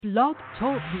Blog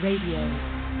Talk Radio.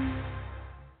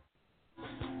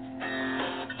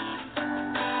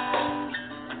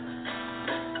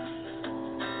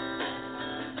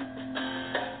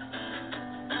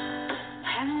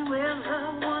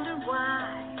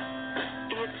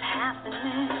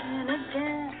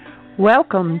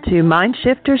 Welcome to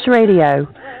Mindshifters Radio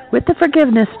with the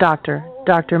Forgiveness Doctor,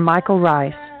 Dr. Michael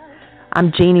Ryce.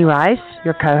 I'm Jeanie Ryce,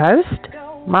 your co-host.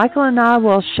 Michael and I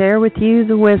will share with you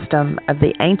the wisdom of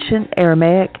the ancient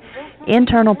Aramaic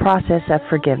internal process of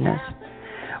forgiveness.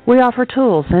 We offer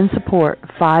tools and support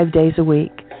 5 days a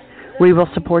week. We will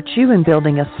support you in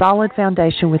building a solid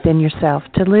foundation within yourself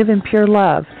to live in pure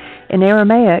love, in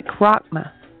Aramaic,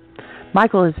 Rachma.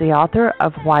 Michael is the author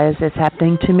of Why Is This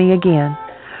Happening to Me Again?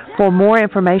 For more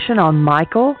information on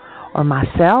Michael or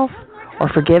myself or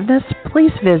forgiveness,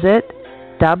 please visit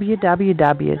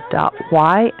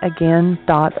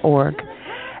www.whyagain.org.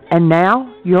 And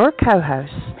now, your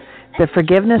co-hosts, the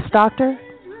Forgiveness Doctor,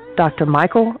 Dr.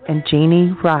 Michael and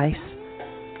Jeanie Ryce.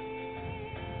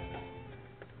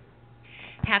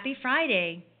 Happy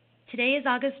Friday. Today is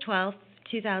August 12th,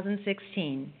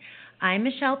 2016. I'm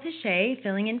Michelle Pichet,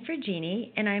 filling in for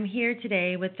Jeanie, and I'm here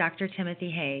today with Dr. Timothy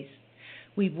Hayes.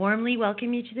 We warmly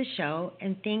welcome you to the show,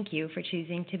 and thank you for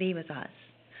choosing to be with us.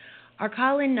 Our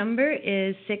call-in number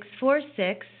is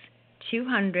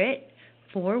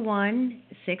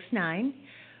 646-200-4169.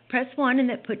 Press 1 and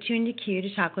that puts you in the queue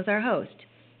to talk with our host.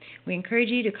 We encourage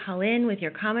you to call in with your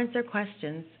comments or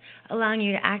questions, allowing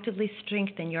you to actively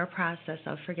strengthen your process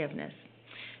of forgiveness.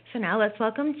 So now let's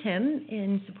welcome Tim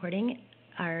in supporting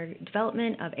our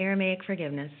development of Aramaic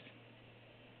forgiveness.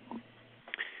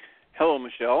 Hello,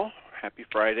 Michelle. Happy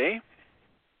Friday.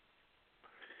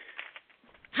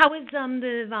 How is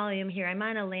the volume here? I'm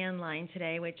on a landline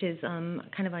today, which is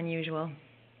kind of unusual.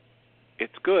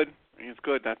 It's good. It's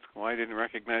good. That's why I didn't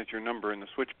recognize your number in the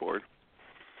switchboard.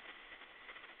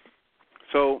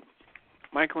 So,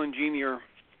 Michael and Jeanie are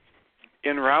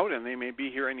en route, and they may be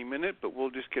here any minute, but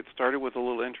we'll just get started with a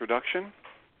little introduction.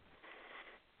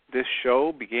 This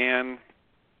show began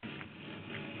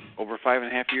over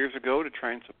 5.5 years ago to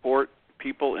try and support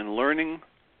people in learning,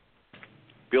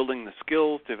 building the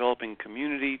skills, developing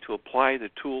community to apply the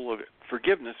tool of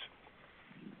forgiveness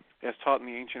as taught in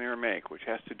the ancient Aramaic, which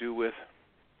has to do with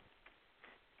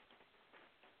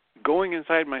going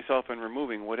inside myself and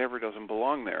removing whatever doesn't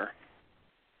belong there.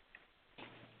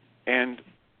 And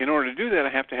in order to do that, I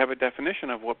have to have a definition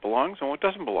of what belongs and what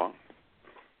doesn't belong.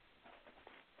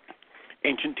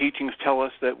 Ancient teachings tell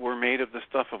us that we're made of the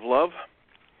stuff of love,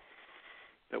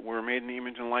 that we're made in the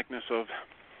image and likeness of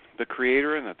the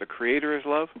Creator, and that the Creator is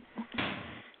love.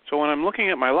 So when I'm looking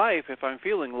at my life, if I'm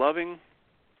feeling loving,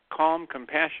 calm,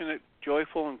 compassionate,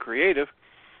 joyful, and creative,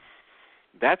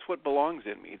 that's what belongs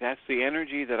in me. That's the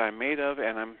energy that I'm made of,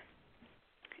 and I'm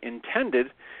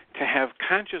intended to have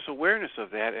conscious awareness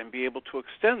of that and be able to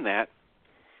extend that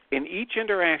in each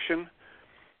interaction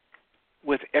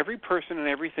with every person and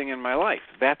everything in my life.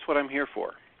 That's what I'm here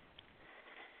for.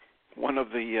 One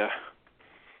of the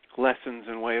lessons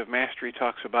in Way of Mastery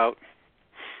talks about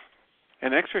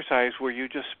an exercise where you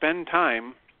just spend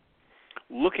time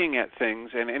looking at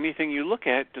things, and anything you look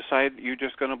at, decide you're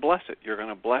just going to bless it. You're going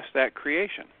to bless that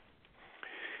creation.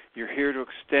 You're here to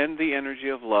extend the energy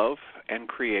of love and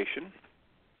creation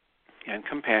and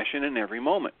compassion in every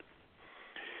moment.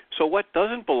 So what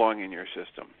doesn't belong in your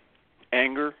system?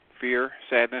 Anger, fear,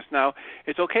 sadness. Now,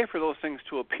 it's okay for those things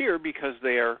to appear because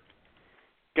they are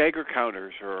Geiger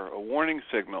counters or a warning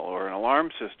signal or an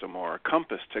alarm system or a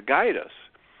compass to guide us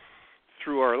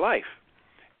through our life.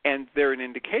 And they're an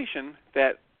indication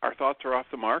that our thoughts are off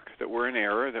the mark, that we're in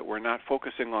error, that we're not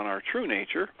focusing on our true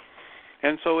nature.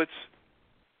 And so it's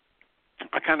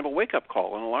a kind of a wake-up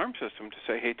call, an alarm system to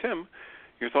say, hey, Tim,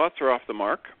 your thoughts are off the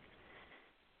mark.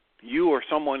 You or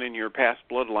someone in your past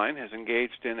bloodline has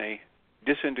engaged in a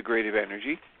disintegrative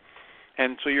energy.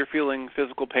 And so you're feeling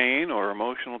physical pain or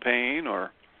emotional pain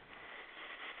or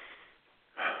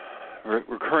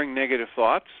recurring negative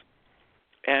thoughts,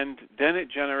 and then it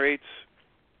generates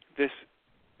this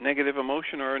negative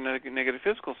emotion or a negative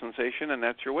physical sensation, and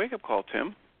that's your wake-up call,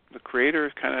 Tim. The Creator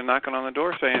is kind of knocking on the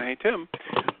door saying, hey, Tim,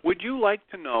 would you like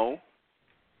to know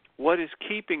what is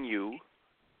keeping you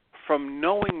from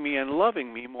knowing me and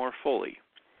loving me more fully?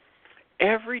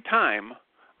 Every time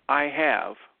I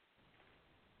have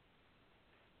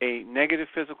a negative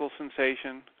physical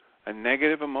sensation, a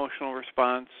negative emotional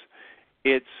response,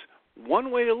 it's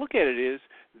one way to look at it is,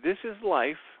 this is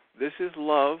life, this is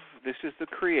love, this is the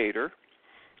Creator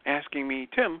asking me,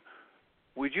 Tim,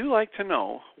 would you like to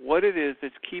know what it is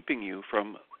that's keeping you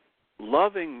from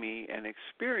loving me and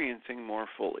experiencing more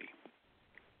fully?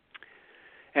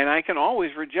 And I can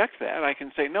always reject that. I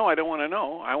can say, no, I don't want to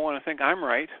know. I want to think I'm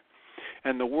right,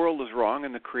 and the world is wrong,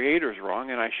 and the Creator's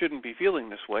wrong, and I shouldn't be feeling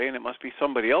this way, and it must be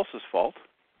somebody else's fault,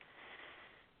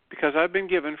 because I've been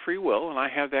given free will, and I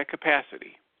have that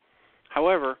capacity.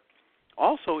 However,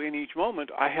 also in each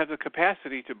moment, I have the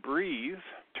capacity to breathe,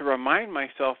 to remind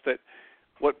myself that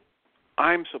what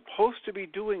I'm supposed to be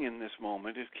doing in this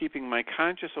moment is keeping my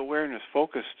conscious awareness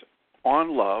focused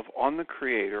on love, on the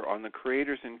Creator, on the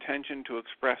Creator's intention to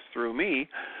express through me,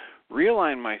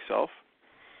 realign myself,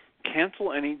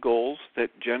 cancel any goals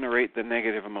that generate the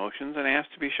negative emotions, and ask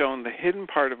to be shown the hidden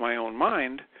part of my own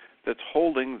mind that's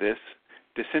holding this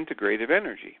disintegrative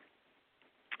energy.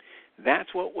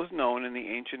 That's what was known in the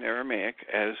ancient Aramaic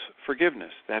as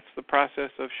forgiveness. That's the process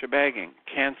of shebagging,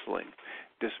 canceling,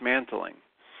 dismantling.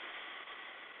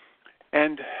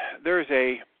 And there's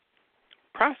a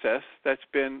process that's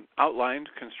been outlined,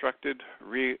 constructed,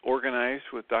 reorganized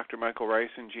with Dr. Michael Ryce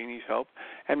and Jeannie's help,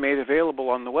 and made available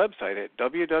on the website at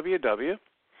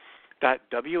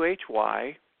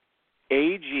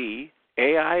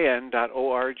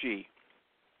www.whyagain.org.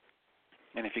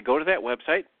 And if you go to that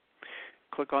website,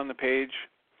 click on the page,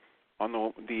 on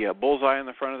the bullseye on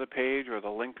the front of the page, or the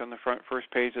link on the first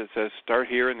page that says Start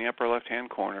Here in the upper left-hand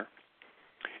corner,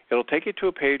 it'll take you to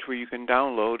a page where you can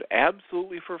download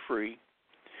absolutely for free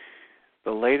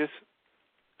the latest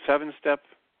 7-step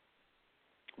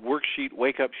worksheet,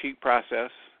 wake-up sheet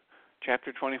process,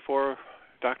 Chapter 24 of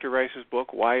Dr. Ryce's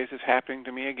book, Why Is This Happening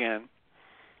to Me Again?,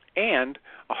 and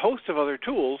a host of other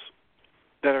tools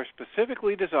that are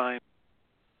specifically designed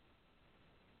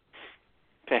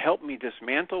to help me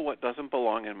dismantle what doesn't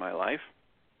belong in my life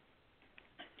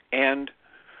and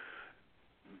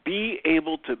be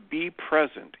able to be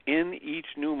present in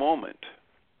each new moment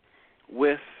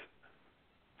with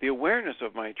the awareness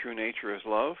of my true nature as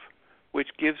love, which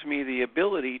gives me the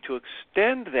ability to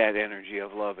extend that energy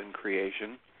of love and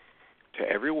creation to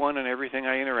everyone and everything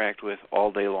I interact with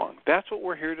all day long. That's what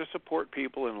we're here to support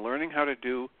people in learning how to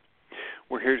do.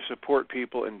 We're here to support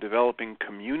people in developing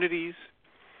communities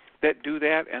that do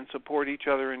that and support each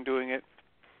other in doing it.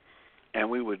 And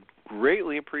we would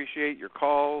greatly appreciate your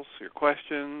calls, your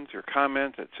questions, your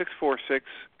comments at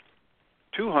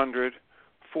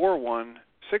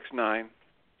 646-200-4169.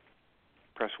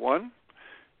 Press 1.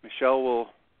 Michelle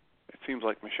will, it seems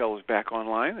like Michelle is back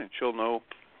online, and she'll know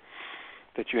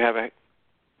that you have a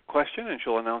question, and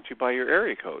she'll announce you by your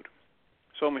area code.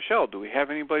 So, Michelle, do we have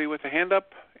anybody with a hand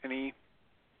up?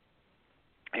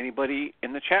 Anybody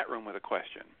in the chat room with a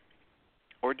question?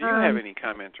 Or do you have any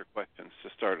comments or questions to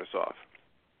start us off?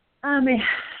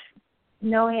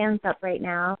 No hands up right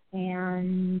now.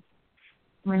 And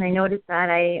when I noticed that,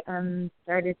 I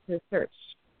started to search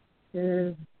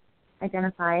to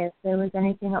identify if there was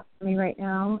anything up for me right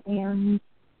now. And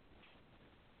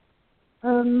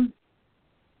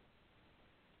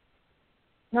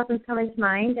nothing's coming to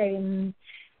mind. I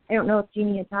don't know if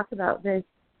Jeanie had talked about this.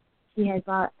 She had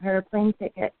bought her plane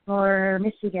ticket for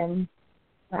Michigan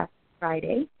last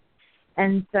Friday.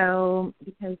 And so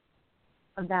because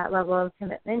of that level of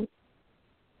commitment,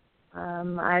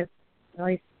 I've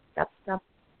really stepped up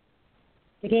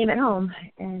the game at home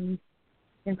and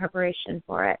in preparation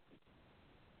for it.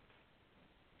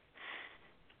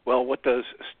 Well, what does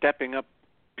stepping up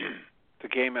the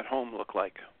game at home look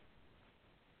like?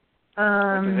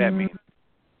 What does that mean?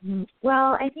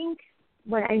 Well, I think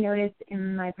what I noticed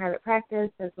in my private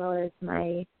practice as well as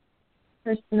my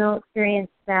personal experience,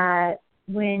 that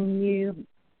when you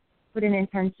put an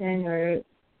intention or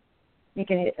make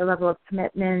a level of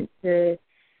commitment to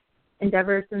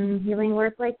endeavor some healing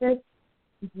work like this,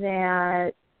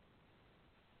 that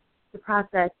the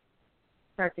process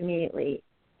starts immediately.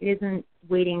 It isn't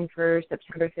waiting for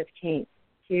September 15th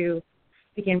to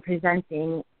begin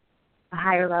presenting a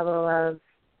higher level of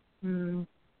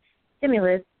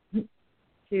stimulus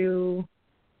to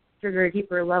trigger a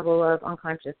deeper level of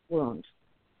unconscious wound.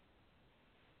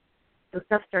 So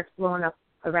stuff starts blowing up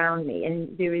around me.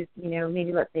 And there was,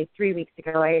 maybe let's say 3 weeks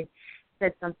ago, I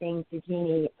said something to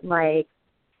Jeanie like,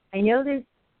 I know this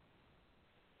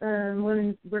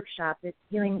women's workshop, this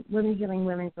Women Healing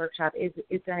Women's Workshop is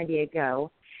going to be a go,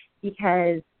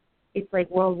 because it's like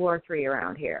World War III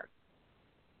around here.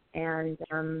 And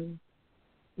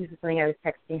this is something I was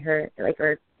texting her,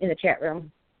 or in the chat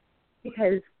room,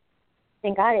 because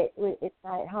thank God it's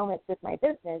not at home, it's with my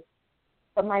business,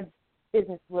 but my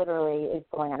business literally is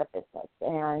going out of business,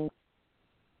 and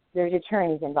there's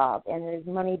attorneys involved, and there's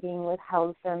money being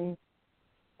withheld from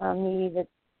me that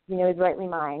is rightly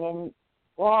mine, and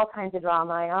all kinds of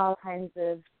drama and all kinds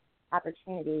of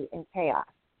opportunity and chaos.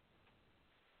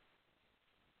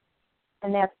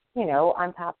 And that's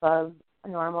on top of a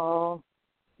normal,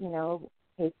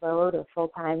 caseload of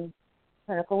full-time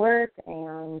clinical work,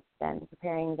 and then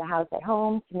preparing the house at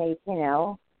home to make,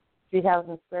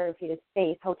 3,000 square feet of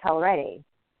space hotel ready.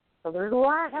 So there's a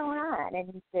lot going on,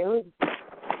 and it was,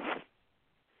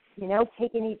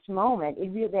 taking each moment.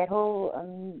 That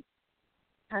whole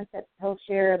concept he'll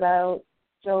share about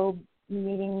Job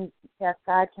needing to ask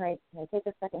God, can I take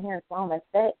a second here and swallow my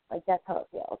spit? Like, that's how it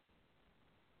feels.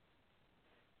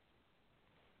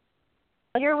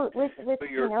 You're with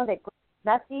that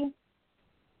Betsy.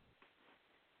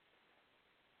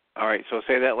 All right, so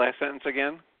say that last sentence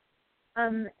again.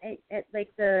 Like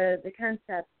the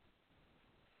concept,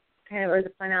 kind of, or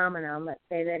the phenomenon, let's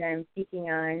say, that I'm speaking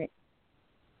on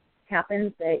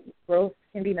happens, that growth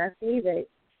can be messy, that,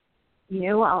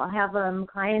 I'll have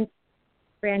clients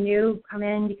brand new come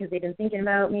in because they've been thinking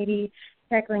about maybe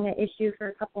tackling an issue for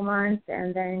a couple months,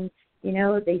 and then,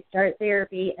 they start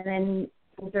therapy, and then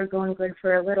things are going good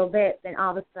for a little bit, then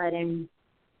all of a sudden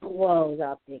blows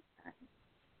up big time.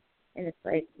 And it's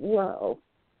like, whoa,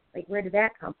 like, where did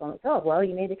that come from? It's, oh, well,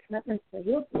 you made a commitment to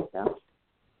heal yourself.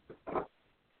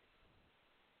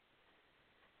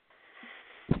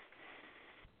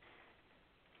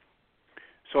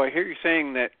 So I hear you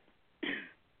saying that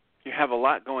you have a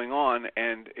lot going on,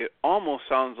 and it almost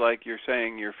sounds like you're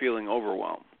saying you're feeling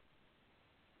overwhelmed.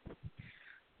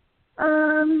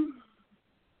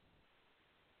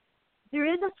 There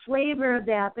is a flavor of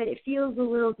that, but it feels a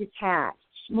little detached,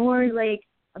 more like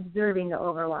observing the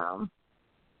overwhelm.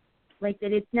 Like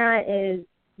that it's not as,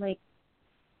 like,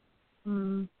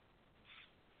 it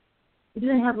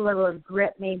doesn't have the level of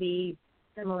grip maybe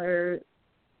similar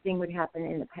thing would happen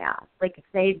in the past. Like if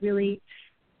they really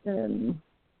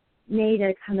made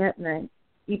a commitment,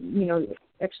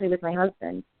 actually with my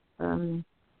husband,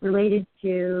 related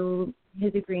to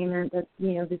his agreement that,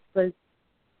 this was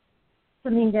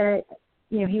something that,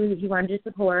 he wanted to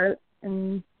support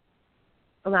and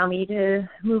allow me to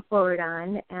move forward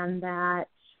on, and that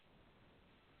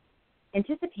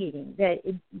anticipating that,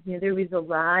 there was a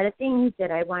lot of things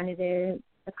that I wanted to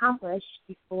accomplish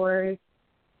before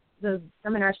the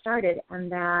seminar started,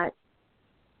 and that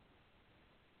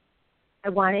I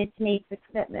wanted to make the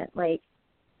commitment, like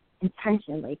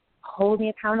intention, like hold me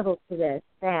accountable to this,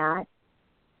 that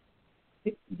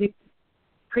the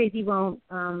crazy won't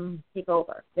take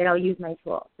over, that I'll use my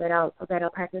tools, that I'll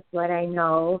practice what I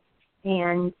know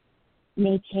and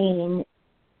maintain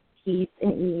peace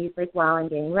and ease, like, while I'm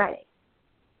getting ready.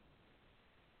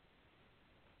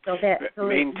 So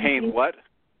maintain what?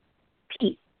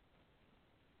 Peace.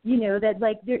 That,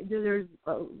 like, there's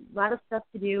a lot of stuff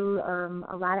to do,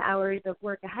 a lot of hours of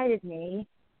work ahead of me,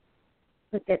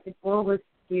 but that the goal was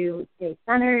to stay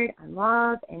centered on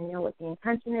love and know what the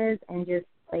intention is, and just,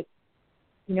 like,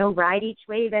 ride each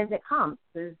wave as it comes.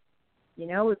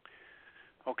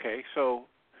 Okay, so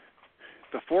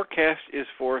the forecast is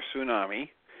for a tsunami.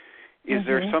 Is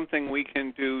there something we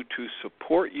can do to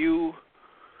support you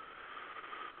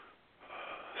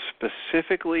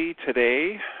specifically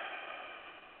today?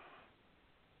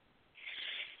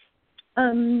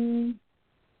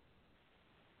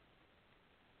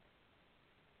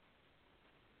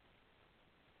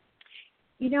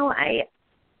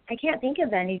 I can't think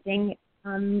of anything.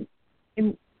 And, I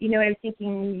was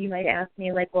thinking you might ask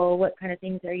me, like, well, what kind of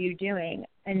things are you doing?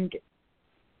 And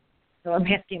so I'm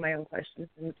asking my own questions,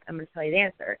 and I'm going to tell you the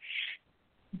answer.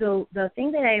 The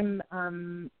thing that I'm,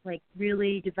 like,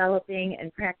 really developing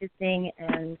and practicing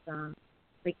and,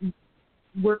 like,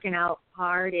 working out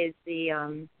hard is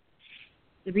the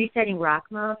resetting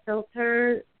Rachma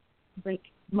filter, like,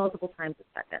 multiple times a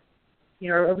second.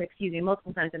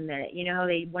 Multiple times a minute. How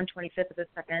they 1/25th of a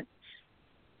second,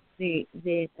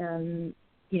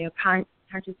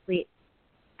 consciously,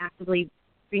 actively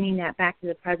bringing that back to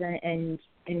the present and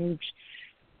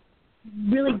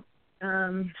really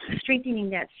strengthening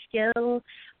that skill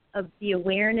of the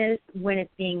awareness when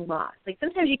it's being lost. Like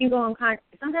sometimes you can go unconscious.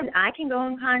 Sometimes I can go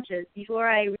unconscious before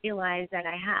I realize that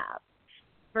I have,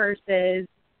 versus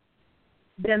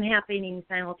them happening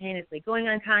simultaneously. Going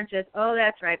unconscious, oh,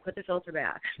 that's right, put the filter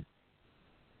back.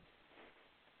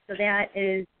 So that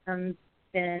is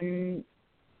been,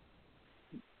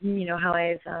 how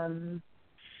I've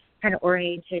kind of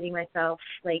orientating myself,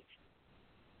 like,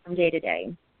 from day to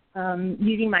day.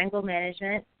 Using mindful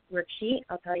management worksheet,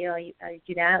 I'll tell you I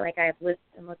do that. Like, I have lists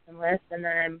and lists and lists, and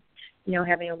then I'm,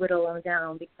 having a whittle them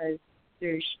down because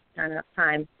there's not enough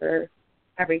time for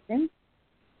everything.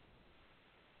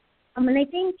 And I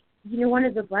think, one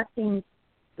of the blessings,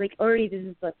 like, already this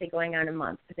is, let's say, going on a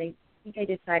month, because I think I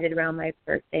decided around my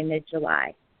birthday,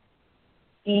 mid-July.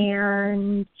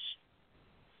 And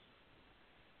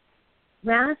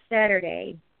last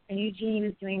Saturday, I knew Jeanie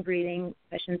was doing breathing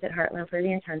sessions at Heartland for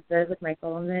the intensive with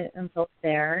Michael and the folks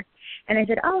there. And I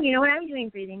said, oh, you know what, I'm doing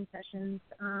breathing sessions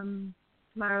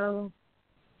tomorrow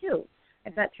too.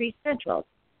 I've got 3 scheduled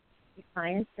with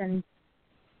clients, and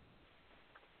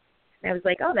I was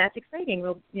like, oh, that's exciting.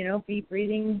 We'll, be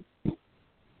breathing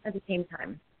at the same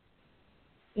time.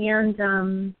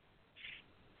 And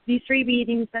these 3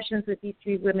 breathing sessions with these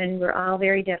 3 women were all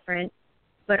very different,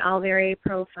 but all very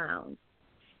profound,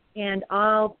 and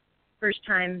all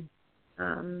first-time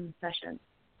sessions.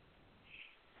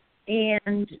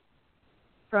 And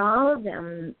for all of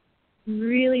them,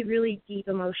 really, really deep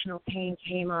emotional pain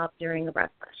came up during the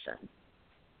breath session.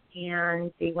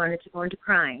 And they wanted to go into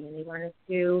crying, and they wanted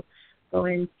to go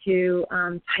into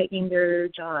tightening their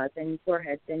jaws and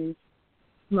foreheads and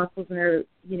muscles in their,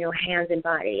 hands and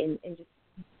body, and just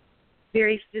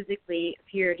very physically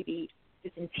appear to be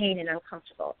just in pain and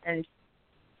uncomfortable. And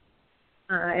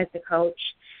as the coach,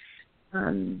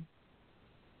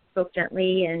 spoke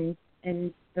gently and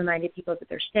reminded people that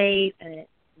they're safe and it's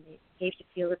safe to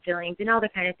feel the feelings and all the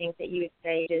kind of things that you would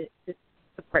say to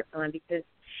support someone, because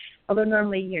although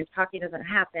normally talking doesn't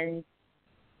happen,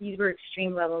 these were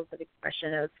extreme levels of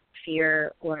expression of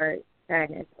fear or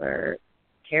sadness or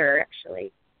terror,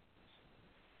 actually.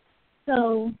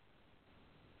 So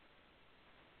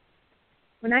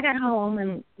when I got home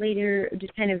and later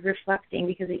just kind of reflecting,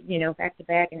 because, back to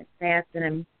back and it's fast and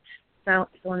I'm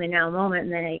still in the now moment,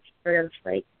 and then I sort of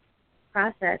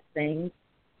process things.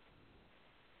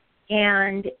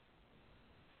 And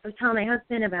I was telling my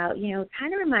husband about,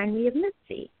 kind of remind me of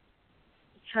Mitzi,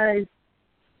 because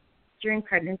during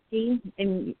pregnancy,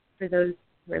 and for those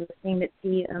who are listening,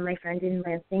 Mitzi, my friend in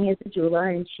Lansing, is a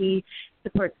doula, and she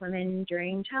supports women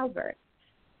during childbirth.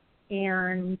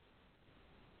 And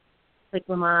like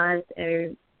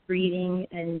Lamaze, breathing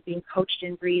and being coached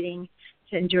in breathing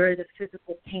to endure the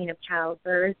physical pain of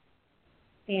childbirth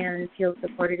and feel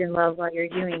supported and loved while you're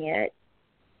doing it.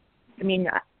 I mean,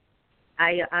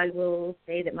 I will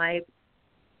say that my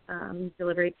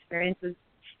delivery experience was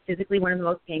physically one of the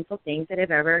most painful things that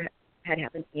I've ever had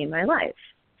happen to me in my life.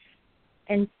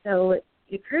 And so it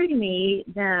occurred to me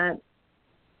that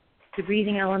the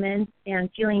breathing elements and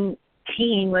feeling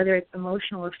pain, whether it's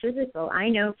emotional or physical, I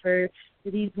know for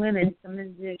these women, some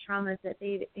of the traumas that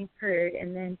they've incurred,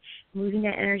 and then moving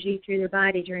that energy through their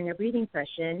body during a breathing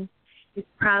session is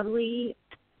probably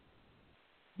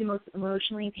the most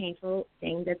emotionally painful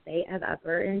thing that they have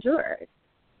ever endured.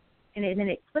 And then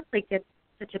it clicked like that's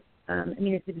such a,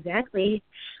 it's exactly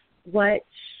what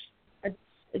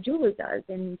a doula does,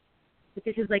 but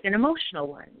this is like an emotional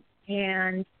one.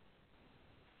 And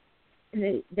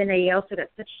then I also got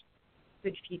such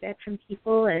good feedback from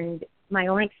people, and my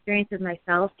own experience of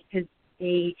myself, because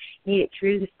they made it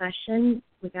through the session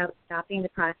without stopping the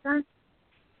process.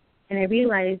 And I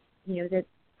realized, that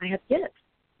I have gifts.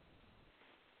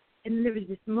 And there was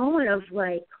this moment of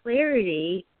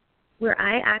clarity where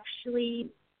I actually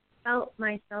felt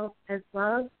myself as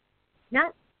love,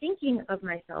 not thinking of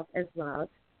myself as love,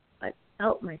 but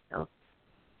felt myself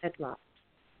as love.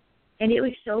 And it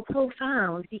was so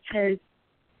profound, because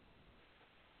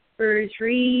for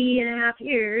 3.5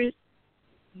 years,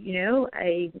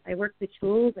 I worked the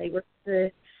tools, I worked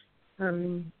the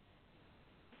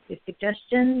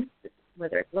suggestions,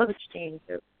 whether it's love exchange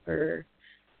or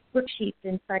worksheets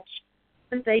and such.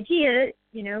 But the idea,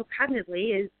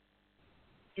 cognitively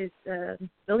is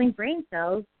building brain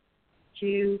cells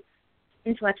to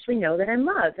intellectually know that I'm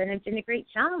loved, and I've done a great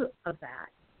job of that.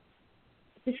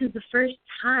 This is the first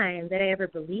time that I ever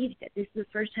believed it. This is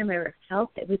the first time I ever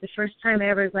felt it. It was the first time I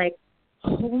ever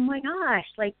oh my gosh,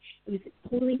 it was a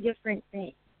totally different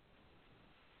thing.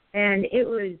 And it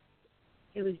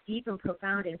was deep and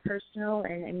profound and personal,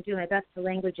 and I'm doing my best to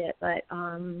language it, but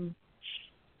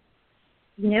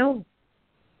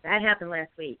that happened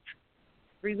last week.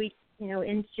 3 weeks,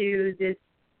 into this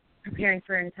preparing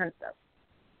for intensive.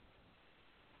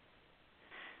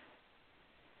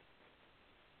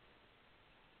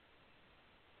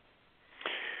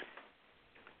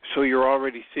 So you're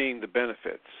already seeing the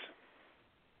benefits.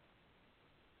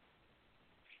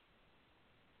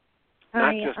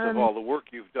 Not just of all the work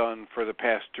you've done for the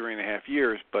past 3.5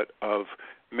 years, but of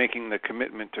making the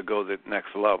commitment to go the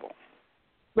next level.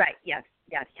 Right, yes.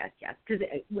 Because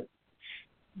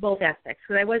both aspects.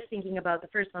 Because I was thinking about the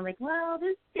first one, well,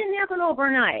 this didn't happen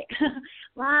overnight.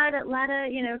 a lot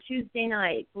of, Tuesday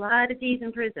nights, a lot of days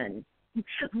in prison.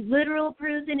 Literal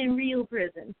prison and real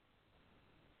prison.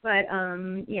 But,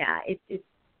 it's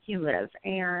cumulative.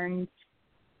 And,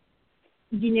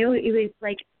 it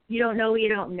was you don't know what you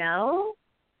don't know.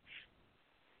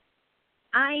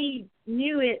 I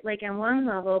knew it like on one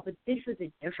level, but this was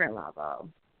a different level.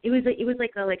 It was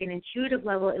like an intuitive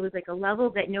level. It was like a level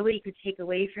that nobody could take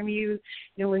away from you.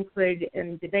 No one could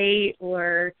debate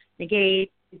or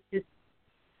negate. It's just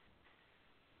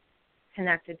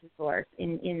connected to source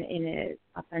in an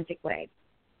authentic way.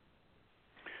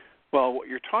 Well, what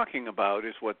you're talking about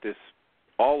is what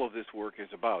all of this work is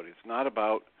about. It's not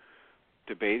about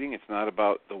debating. It's not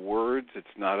about the words. It's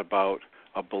not about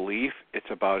a belief. It's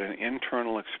about an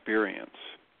internal experience.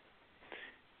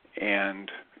 And,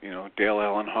 Dale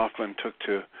Allen Hoffman took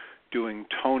to doing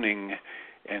toning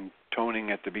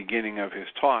at the beginning of his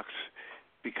talks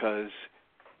because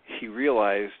he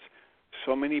realized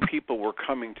so many people were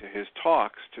coming to his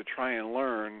talks to try and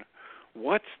learn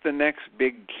what's the next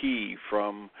big key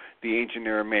from the ancient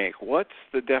Aramaic? What's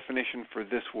the definition for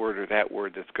this word or that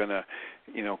word that's going to,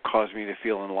 cause me to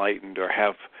feel enlightened or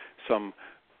have some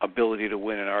ability to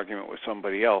win an argument with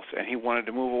somebody else? And he wanted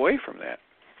to move away from that.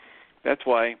 That's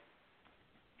why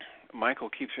Michael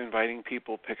keeps inviting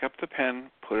people, pick up the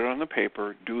pen, put it on the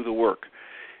paper, do the work,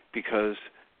 because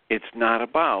it's not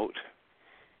about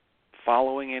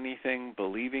following anything,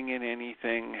 believing in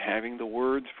anything, having the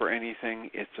words for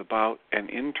anything. It's about an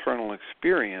internal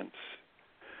experience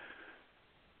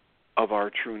of our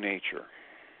true nature.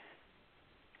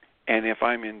 And if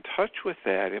I'm in touch with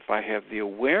that, if I have the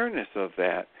awareness of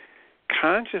that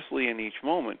consciously in each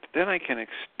moment, then I can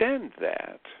extend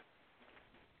that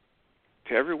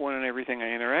to everyone and everything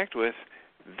I interact with.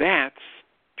 That's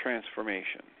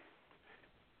transformation.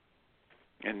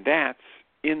 And that's,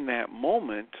 in that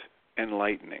moment,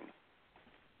 enlightening.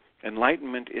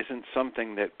 Enlightenment isn't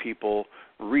something that people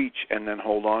reach and then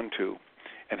hold on to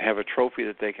and have a trophy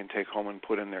that they can take home and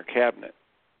put in their cabinet.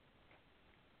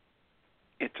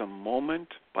 It's a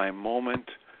moment-by-moment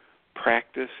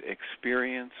practice,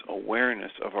 experience,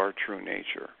 awareness of our true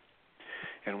nature.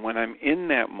 And when I'm in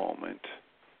that moment,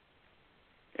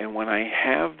 and when I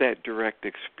have that direct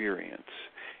experience,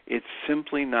 it's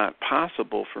simply not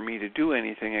possible for me to do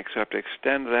anything except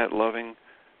extend that loving,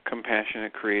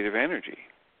 compassionate, creative energy.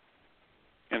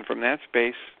 And from that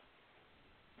space,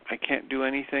 I can't do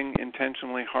anything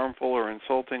intentionally harmful or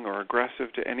insulting or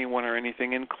aggressive to anyone or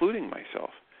anything, including myself.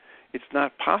 It's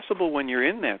not possible when you're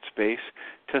in that space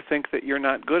to think that you're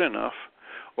not good enough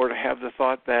or to have the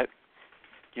thought that,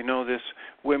 this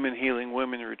Women Healing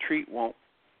Women retreat won't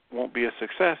be a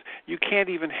success. You can't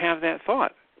even have that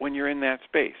thought when you're in that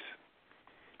space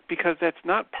because that's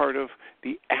not part of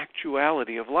the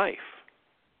actuality of life.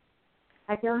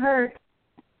 I feel heard.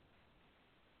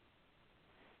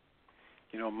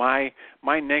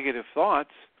 My negative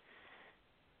thoughts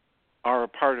are a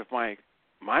part of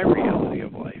my reality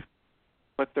of life,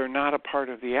 but they're not a part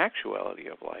of the actuality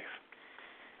of life.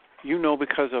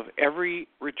 Because of every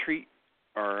retreat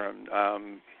or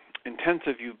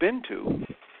intensive you've been to,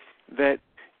 that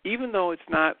even though it's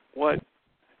not what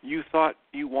you thought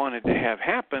you wanted to have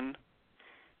happen,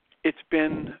 it's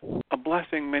been a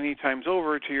blessing many times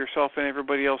over to yourself and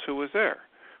everybody else who was there.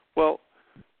 Well,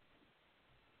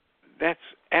 that's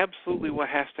absolutely what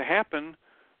has to happen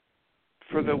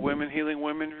for the Women Healing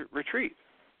Women retreat.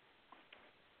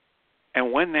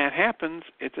 And when that happens,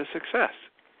 it's a success.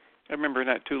 I remember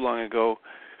not too long ago,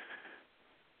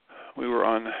 we were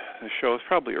on the show, it's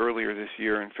probably earlier this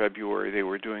year in February, they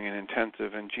were doing an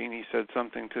intensive, and Jeanie said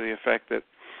something to the effect that,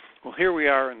 well, here we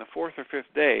are in the fourth or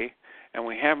fifth day, and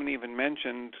we haven't even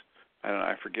mentioned,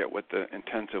 I forget what the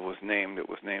intensive was named. It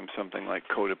was named something like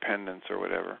codependence or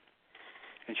whatever.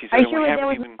 And she said, we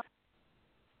haven't even...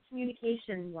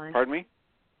 Communication one. Pardon me?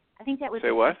 I think that was...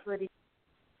 Say what?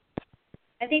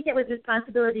 I think that was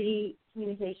responsibility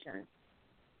communication.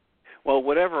 Well,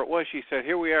 whatever it was, she said,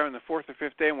 here we are in the fourth or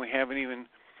fifth day, and we haven't even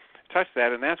touched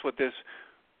that, and that's what this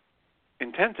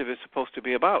intensive is supposed to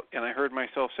be about. And I heard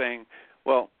myself saying,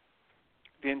 well,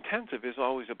 the intensive is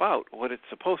always about what it's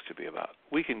supposed to be about.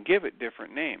 We can give it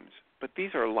different names, but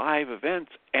these are live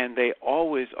events, and they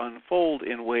always unfold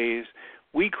in ways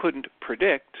we couldn't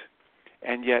predict,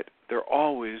 and yet they're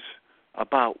always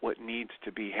about what needs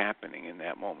to be happening in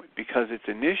that moment, because it's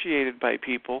initiated by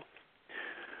people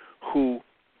who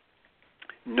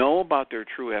know about their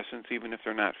true essence, even if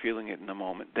they're not feeling it in the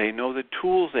moment. They know the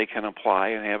tools they can apply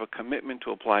and have a commitment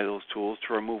to apply those tools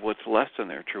to remove what's less than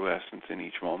their true essence in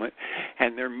each moment.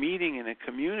 And they're meeting in a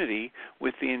community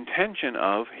with the intention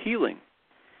of healing.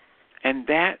 And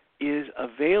that is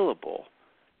available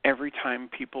every time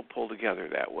people pull together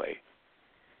that way.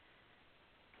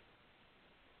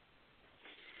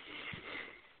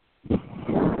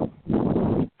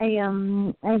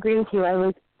 I agree with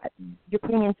you. You're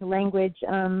putting into language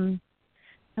something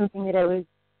that I was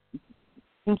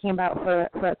thinking about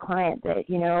for a client that,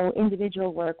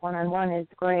 individual work, one-on-one is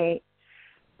great,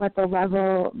 but the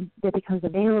level that becomes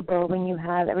available when you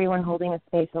have everyone holding a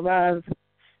space of love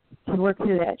to work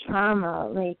through that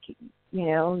trauma,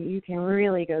 you can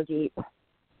really go deep.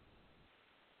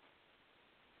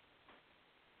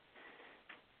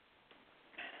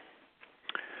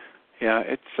 Yeah,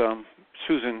 it's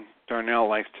Susan Darnell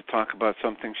likes to talk about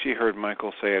something she heard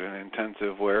Michael say at an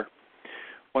intensive where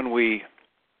when we,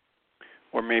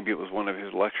 or maybe it was one of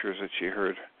his lectures that she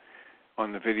heard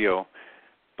on the video,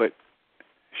 but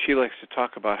she likes to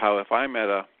talk about how if I'm at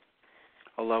a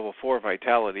level 4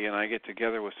 vitality and I get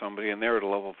together with somebody and they're at a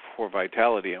level 4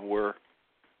 vitality and we're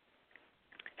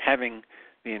having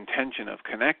the intention of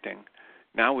connecting,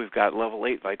 now we've got level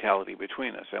 8 vitality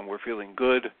between us and we're feeling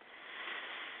good.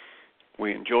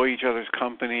 We enjoy each other's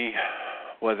company,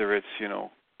 whether it's,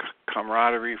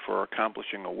 camaraderie for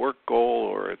accomplishing a work goal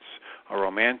or it's a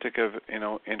romantic,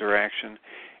 interaction.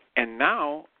 And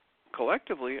now,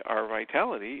 collectively, our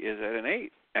vitality is at an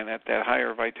 8. And at that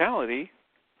higher vitality,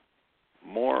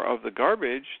 more of the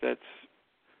garbage that's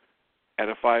at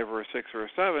a 5 or a 6 or a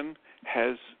 7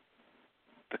 has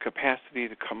the capacity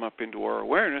to come up into our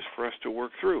awareness for us to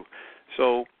work through.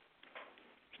 So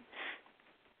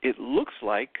it looks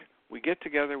like we get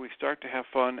together, we start to have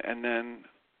fun, and then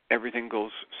everything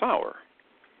goes sour.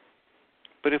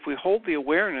 But if we hold the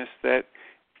awareness that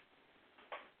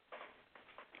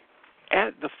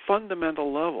at the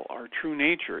fundamental level, our true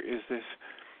nature is this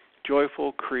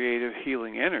joyful, creative,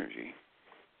 healing energy,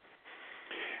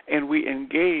 and we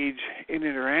engage in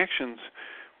interactions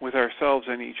with ourselves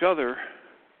and each other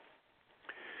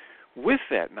with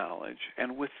that knowledge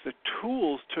and with the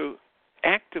tools to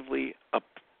actively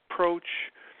approach,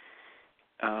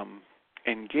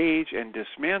 engage, and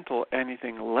dismantle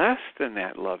anything less than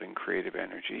that loving, creative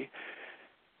energy,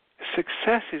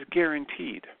 success is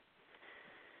guaranteed.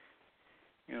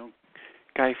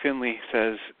 Guy Finley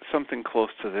says something close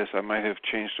to this. I might have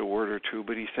changed a word or two,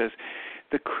 but he says,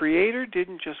 the Creator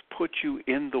didn't just put you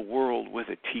in the world with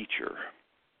a teacher.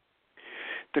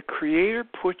 The Creator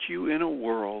put you in a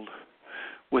world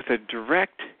with a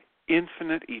direct,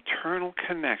 infinite, eternal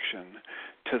connection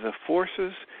to the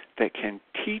forces that can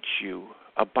teach you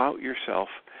about yourself,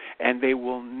 and they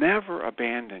will never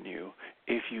abandon you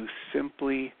if you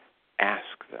simply ask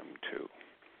them to.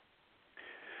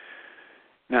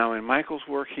 Now, in Michael's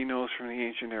work, he knows from the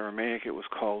ancient Aramaic it was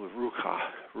called Rucha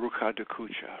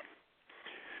Dukucha,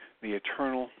 the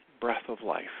eternal breath of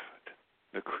life,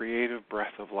 the creative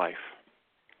breath of life.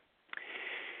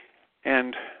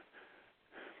 And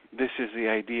this is the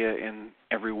idea in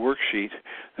every worksheet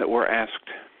that we're asked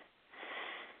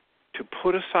to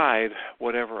put aside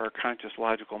whatever our conscious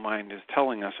logical mind is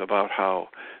telling us about how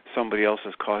somebody else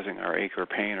is causing our ache or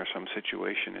pain or some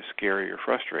situation is scary or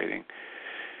frustrating.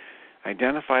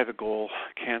 Identify the goal,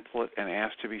 cancel it, and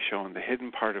ask to be shown the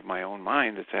hidden part of my own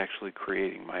mind that's actually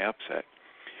creating my upset.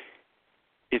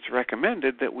 It's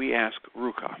recommended that we ask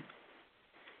Rucha.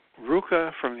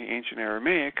 Rucha from the ancient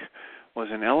Aramaic was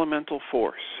an elemental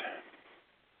force.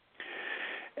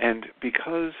 And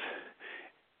because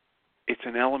it's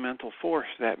an elemental force,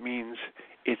 that means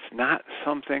it's not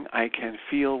something I can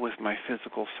feel with my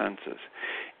physical senses.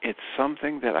 It's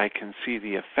something that I can see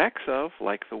the effects of,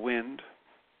 like the wind,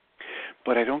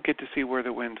 but I don't get to see where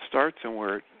the wind starts and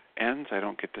where it ends. I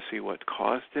don't get to see what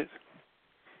caused it.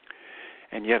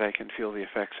 And yet I can feel the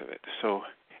effects of it. So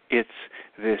it's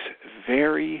this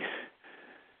very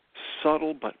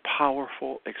subtle but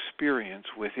powerful experience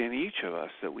within each of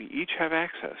us that we each have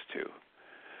access to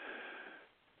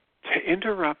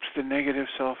interrupt the negative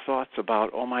self-thoughts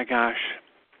about, oh my gosh,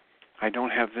 I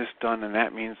don't have this done, and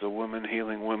that means the Women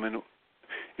Healing Women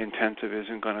intensive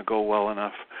isn't going to go well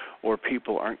enough, or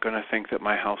people aren't going to think that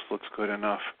my house looks good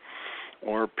enough,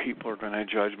 or people are going to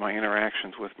judge my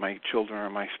interactions with my children or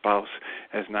my spouse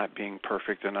as not being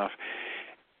perfect enough.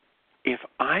 If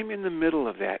I'm in the middle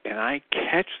of that and I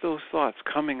catch those thoughts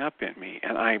coming up in me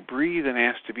and I breathe and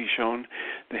ask to be shown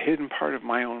the hidden part of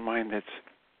my own mind that's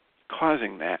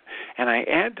causing that, and I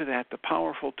add to that the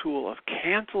powerful tool of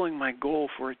canceling my goal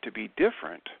for it to be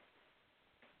different,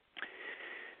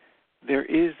 there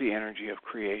is the energy of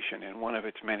creation in one of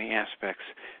its many aspects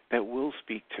that will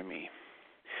speak to me,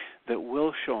 that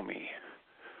will show me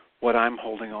what I'm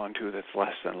holding on to that's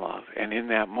less than love. And in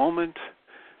that moment,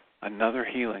 another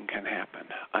healing can happen.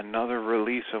 Another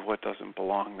release of what doesn't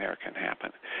belong there can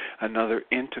happen. Another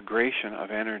integration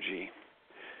of energy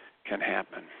can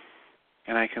happen.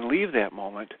 And I can leave that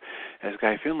moment, as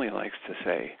Guy Finley likes to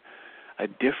say, a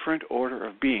different order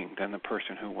of being than the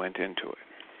person who went into it.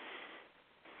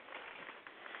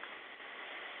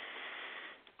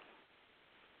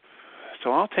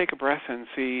 So I'll take a breath and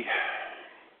see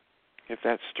if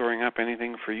that's stirring up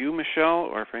anything for you, Michelle,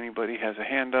 or if anybody has a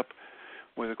hand up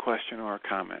with a question or a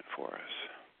comment for us.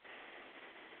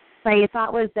 My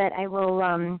thought was that I will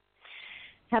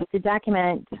have to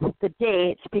document the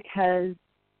date, because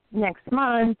next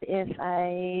month, if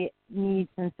I need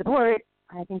some support,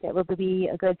 I think that would be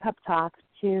a good pep talk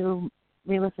to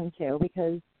re-listen to,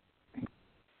 because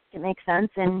it makes sense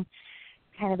and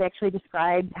kind of actually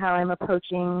describes how I'm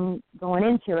approaching going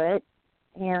into it,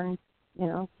 and,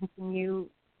 continue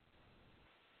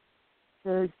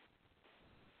to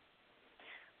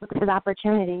look for the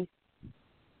opportunities.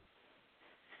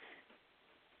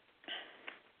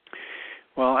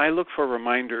 Well, I look for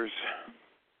reminders.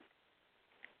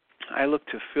 I look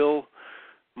to fill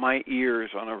my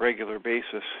ears on a regular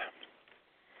basis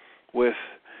with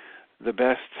the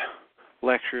best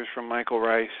lectures from Michael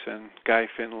Ryce and Guy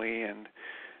Finley and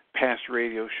past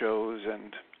radio shows,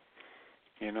 and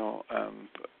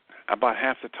about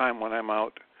half the time when I'm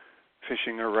out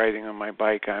fishing or riding on my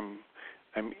bike, I'm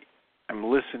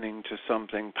listening to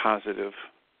something positive.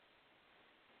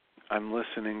 I'm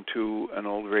listening to an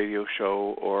old radio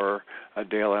show or a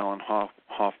Dale Allen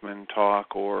Hoffman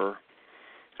talk or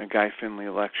a Guy Finley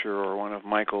lecture or one of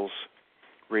Michael's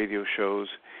radio shows,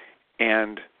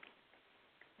 and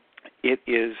it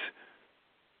is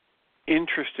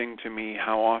interesting to me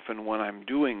how often when I'm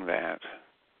doing that,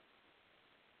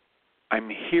 I'm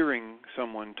hearing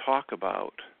someone talk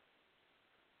about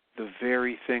the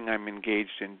very thing I'm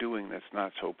engaged in doing that's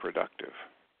not so productive.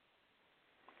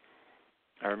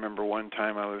 I remember one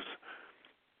time I was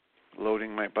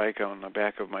loading my bike on the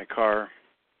back of my car,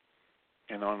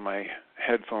 and on my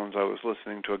headphones I was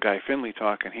listening to a Guy Finley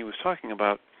talk, and he was talking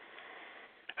about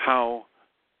how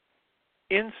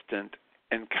instant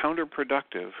and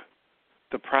counterproductive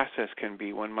the process can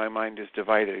be when my mind is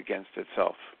divided against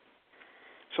itself.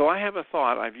 So I have a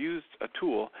thought, I've used a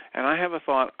tool, and I have a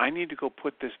thought, I need to go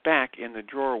put this back in the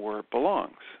drawer where it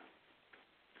belongs.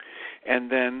 And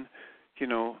then,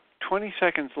 20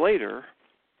 seconds later,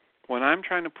 when I'm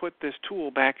trying to put this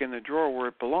tool back in the drawer where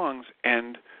it belongs,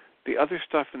 and the other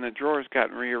stuff in the drawer has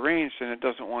gotten rearranged and it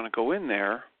doesn't want to go in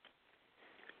there,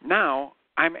 now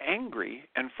I'm angry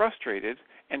and frustrated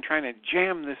and trying to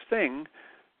jam this thing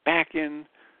back in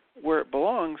where it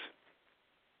belongs,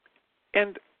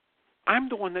 and I'm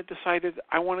the one that decided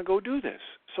I want to go do this.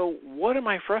 So what am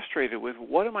I frustrated with?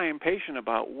 What am I impatient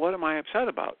about? What am I upset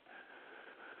about?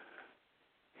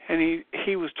 And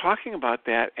he was talking about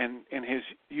that and in his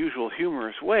usual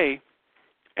humorous way,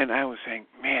 and I was saying,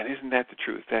 man, isn't that the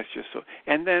truth? That's just so.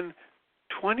 And then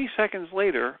 20 seconds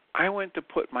later, I went to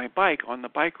put my bike on the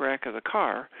bike rack of the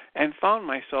car and found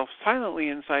myself silently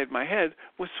inside my head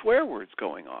with swear words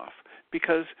going off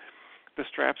because the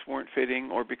straps weren't fitting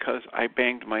or because I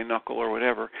banged my knuckle or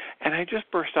whatever. And I just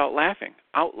burst out laughing,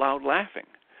 out loud laughing,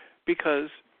 because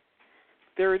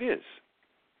there it is.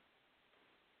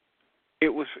 It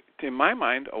was, in my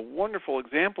mind, a wonderful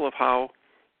example of how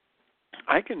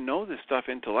I can know this stuff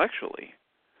intellectually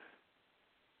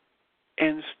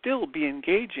and still be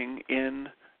engaging in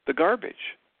the garbage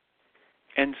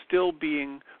and still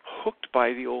being hooked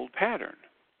by the old pattern.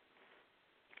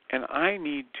 And I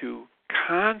need to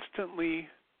constantly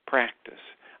practice.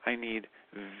 I need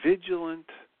vigilant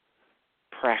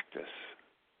practice.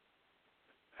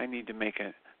 I need to make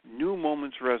a new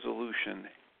moment's resolution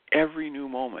every new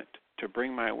moment to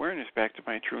bring my awareness back to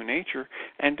my true nature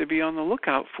and to be on the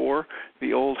lookout for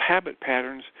the old habit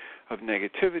patterns of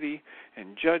negativity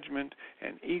and judgment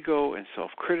and ego and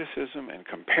self-criticism and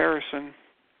comparison,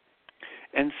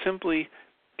 and simply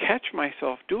catch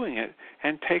myself doing it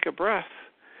and take a breath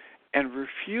and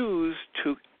refuse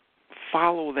to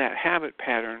follow that habit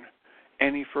pattern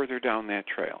any further down that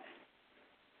trail.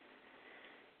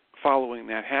 Following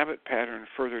that habit pattern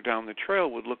further down the trail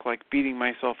would look like beating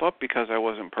myself up because I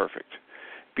wasn't perfect,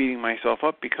 beating myself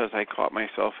up because I caught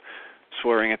myself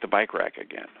swearing at the bike rack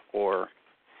again,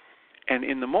 and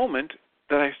in the moment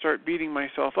that I start beating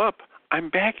myself up, I'm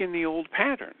back in the old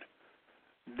pattern.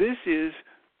 This is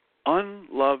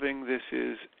unloving, this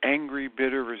is angry,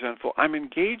 bitter, resentful. I'm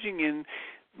engaging in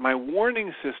my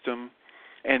warning system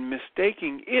and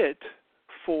mistaking it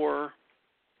for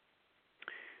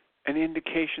an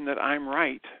indication that I'm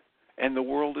right and the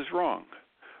world is wrong,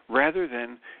 rather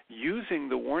than using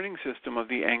the warning system of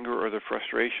the anger or the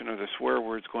frustration or the swear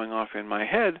words going off in my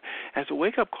head as a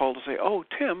wake-up call to say, oh,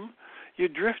 Tim, you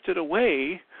drifted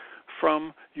away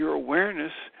from your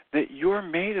awareness that you're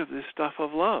made of this stuff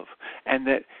of love, and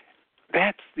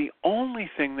that's the only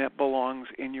thing that belongs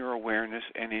in your awareness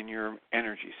and in your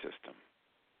energy system.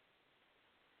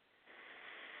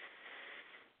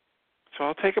 So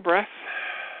I'll take a breath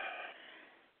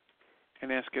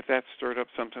and ask if that stirred up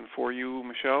something for you,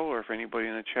 Michelle, or if anybody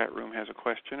in the chat room has a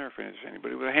question, or if there's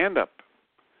anybody with a hand up.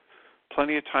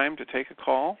 Plenty of time to take a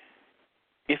call.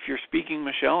 If you're speaking,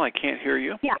 Michelle, I can't hear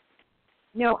you. Yeah.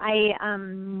 No,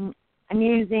 I'm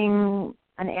using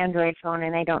an Android phone,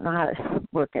 and I don't know how to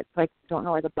work it, so I don't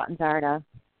know where the buttons are.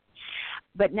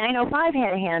 But 905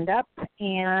 had a hand up,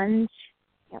 and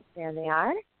yep, there they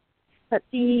are. Let's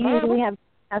see, who do we have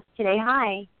us today?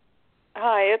 Hi.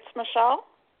 Hi, it's Michelle.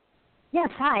 Yes,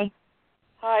 hi.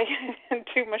 Hi,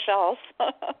 two Michelles.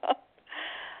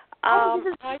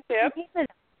 Hi, Tip.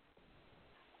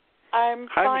 I'm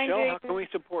Hi, finding... Michelle. How can we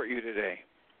support you today?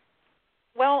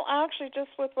 Well, actually,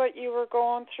 just with what you were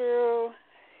going through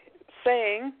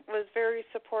saying was very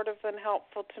supportive and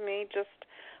helpful to me, just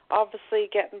obviously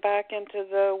getting back into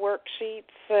the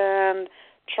worksheets and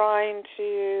trying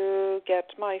to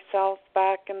get myself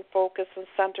back in focus and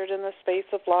centered in the space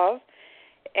of love.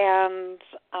 And,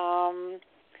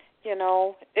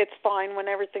 it's fine when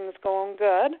everything's going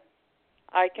good.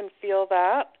 I can feel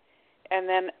that. And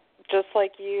then just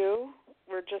like you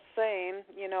were just saying,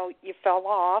 you fell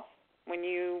off when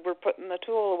you were putting the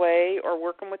tool away or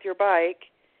working with your bike,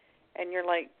 and you're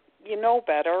like, you know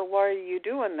better, why are you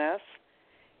doing this?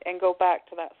 And go back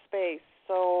to that space.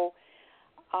 So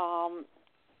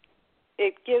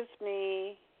it gives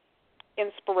me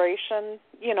inspiration,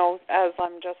 as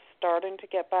I'm just starting to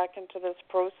get back into this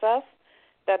process,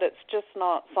 that it's just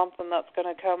not something that's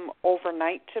going to come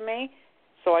overnight to me,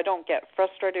 so I don't get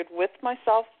frustrated with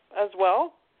myself as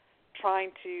well,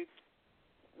 trying to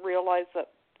realize that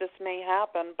this may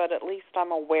happen, but at least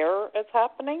I'm aware it's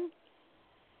happening.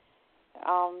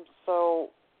 So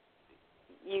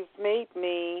you've made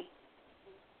me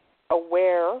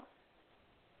aware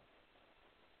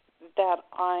that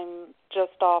I'm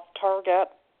just off target,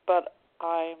 but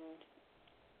I'm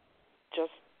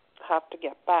just have to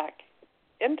get back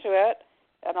into it,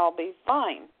 and I'll be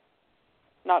fine.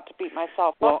 Not to beat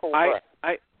myself up over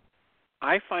it.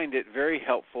 I find it very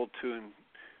helpful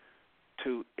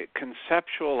to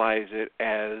conceptualize it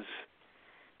as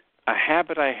a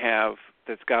habit I have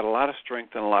that's got a lot of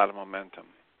strength and a lot of momentum.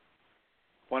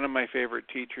 One of my favorite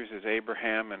teachers is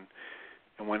Abraham, and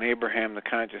when Abraham, the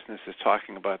consciousness, is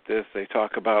talking about this, they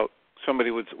talk about,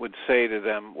 somebody would say to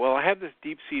them, well, I have this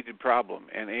deep-seated problem,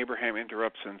 and Abraham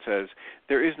interrupts and says,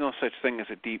 there is no such thing as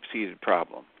a deep-seated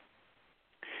problem.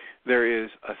 There is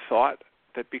a thought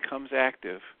that becomes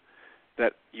active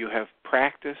that you have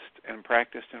practiced and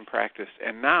practiced and practiced,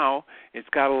 and now it's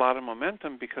got a lot of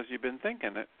momentum because you've been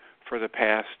thinking it for the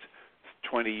past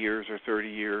 20 years or 30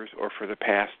 years or for the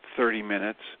past 30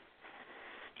 minutes.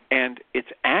 And it's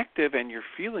active, and you're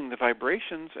feeling the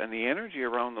vibrations and the energy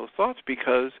around those thoughts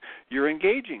because you're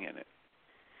engaging in it.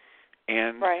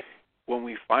 And right. When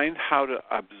we find how to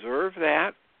observe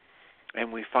that,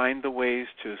 and we find the ways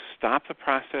to stop the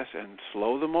process and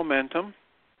slow the momentum,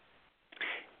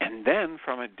 and then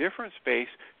from a different space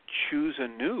choose a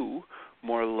new,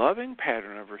 more loving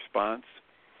pattern of response,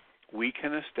 we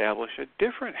can establish a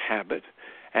different habit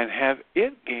and have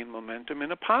it gain momentum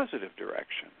in a positive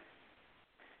direction.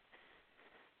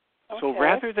 Okay. So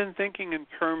rather than thinking in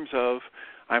terms of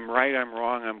I'm right, I'm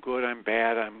wrong, I'm good, I'm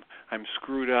bad, I'm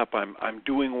screwed up, I'm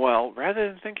doing well, rather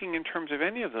than thinking in terms of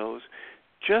any of those,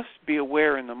 just be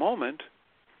aware in the moment.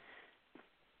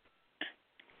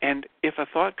 And if a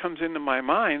thought comes into my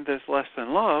mind that's less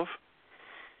than love,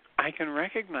 I can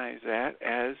recognize that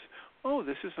as, oh,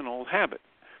 this is an old habit.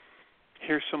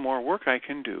 Here's some more work I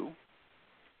can do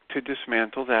to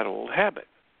dismantle that old habit.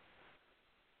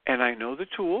 And I know the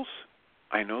tools.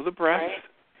 I know the breath. Right.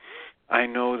 I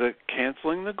know the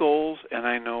canceling the goals, and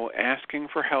I know asking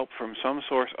for help from some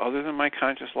source other than my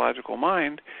conscious logical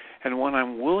mind. And when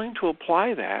I'm willing to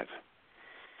apply that,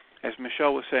 as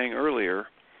Michelle was saying earlier,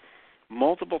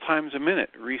 multiple times a minute,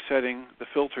 resetting the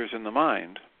filters in the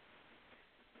mind,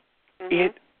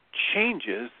 it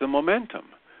changes the momentum.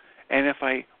 And if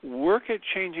I work at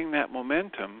changing that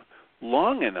momentum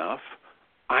long enough,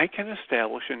 I can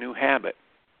establish a new habit.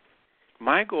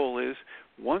 My goal is,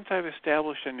 once I've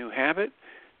established a new habit,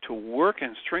 to work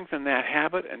and strengthen that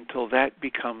habit until that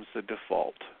becomes the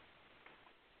default.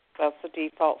 That's the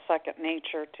default second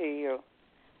nature to you.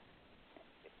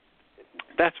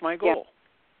 That's my goal.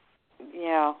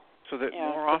 Yeah. So that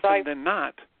more often than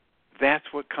not, that's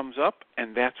what comes up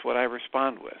and that's what I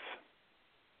respond with.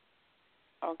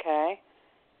 Okay.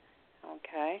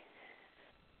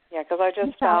 Yeah, because I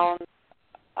just found,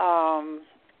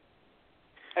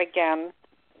 again,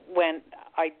 when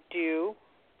I do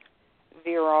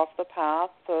veer off the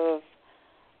path of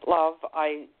love,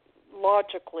 I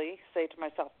logically say to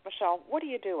myself, Michelle, what are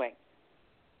you doing?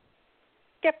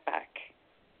 Get back.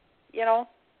 You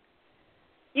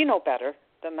know better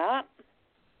than that.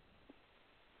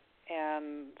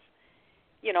 And,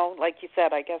 like you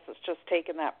said, I guess it's just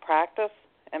taking that practice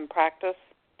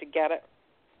to get it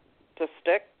to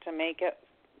stick, to make it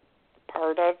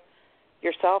part of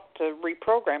yourself, to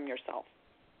reprogram yourself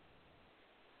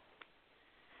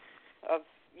of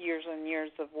years and years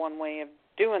of one way of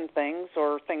doing things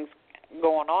or things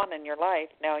going on in your life.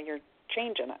 Now you're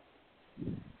changing it.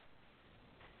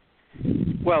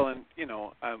 Well, and,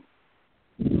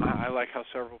 I like how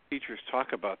several teachers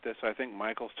talk about this. I think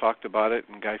Michael's talked about it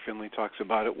and Guy Finley talks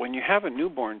about it. When you have a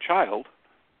newborn child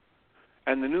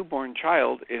and the newborn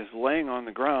child is laying on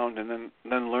the ground and then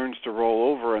learns to roll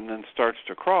over and then starts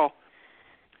to crawl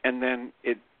and then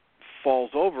it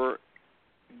falls over,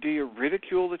 do you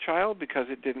ridicule the child because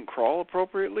it didn't crawl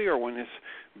appropriately, or when it's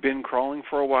been crawling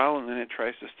for a while and then it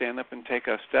tries to stand up and take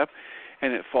a step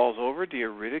and it falls over, do you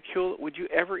ridicule it? Would you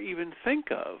ever even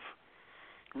think of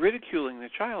ridiculing the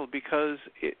child because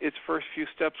its first few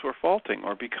steps were faulting,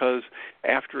 or because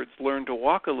after it's learned to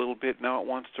walk a little bit, now it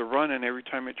wants to run, and every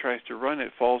time it tries to run,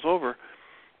 it falls over?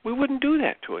 We wouldn't do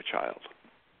that to a child.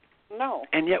 No.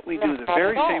 And yet we do the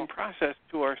very same process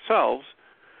to ourselves.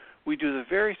 We do the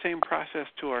very same process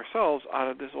to ourselves out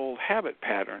of this old habit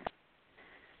pattern.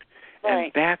 Right.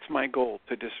 And that's my goal,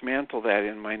 to dismantle that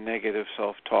in my negative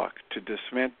self-talk, to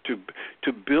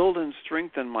build and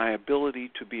strengthen my ability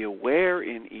to be aware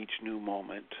in each new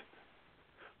moment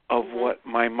of what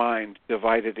my mind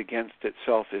divided against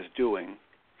itself is doing,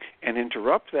 and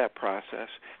interrupt that process,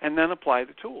 and then apply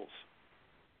the tools.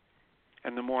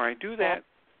 And the more I do that,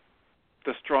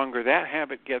 the stronger that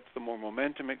habit gets, the more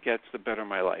momentum it gets, the better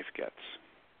my life gets.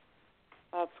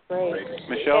 That's great.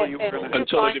 Michelle, you were going to...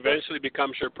 Until it eventually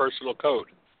becomes your personal code.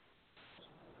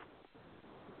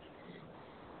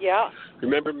 Yeah.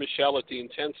 Remember, Michelle, at the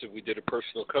intensive, we did a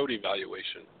personal code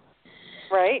evaluation.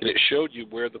 Right. And it showed you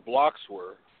where the blocks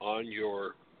were in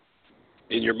your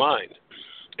mind.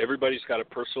 Everybody's got a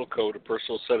personal code, a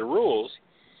personal set of rules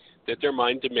that their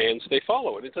mind demands they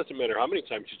follow. And it doesn't matter how many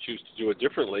times you choose to do it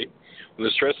differently. When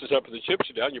the stress is up and the chips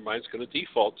are down, your mind's going to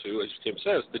default to, as Tim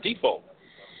says, the default.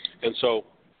 And so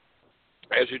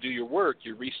as you do your work,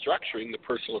 you're restructuring the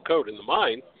personal code in the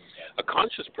mind, a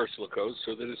conscious personal code,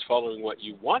 so that it's following what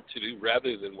you want to do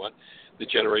rather than what the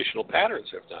generational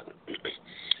patterns have done.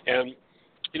 And,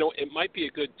 it might be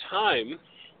a good time,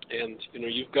 and,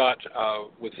 you've got,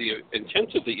 with the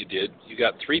intensive that you did, you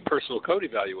got 3 personal code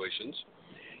evaluations.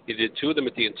 You did 2 of them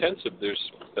at the intensive.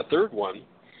 There's a third one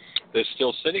that's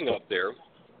still sitting up there.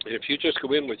 And if you just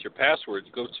go in with your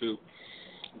password, go to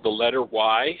the letter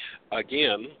Y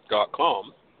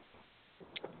again.com.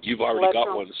 You've already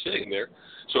got one sitting there.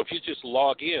 So if you just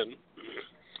log in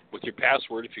with your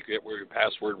password, if you get where your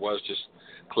password was, just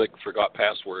click Forgot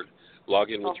Password,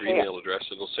 log in with your email address,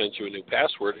 and it'll send you a new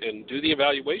password, and do the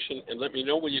evaluation and let me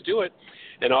know when you do it,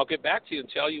 and I'll get back to you and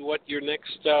tell you what your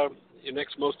next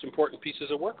most important pieces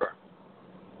of work are.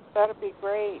 That'd be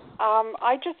great.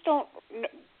 I just don't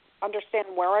understand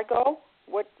where I go.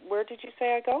 Where did you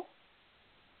say I go?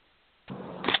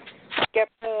 Get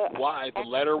the Y, the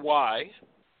letter Y.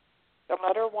 The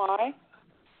letter Y.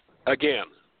 Again,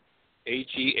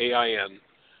 AGAIN.com.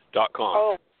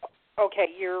 Oh, okay,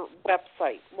 your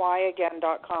website,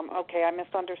 yagain.com. Okay, I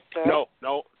misunderstood.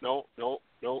 No,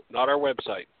 not our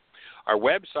website. Our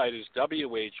website is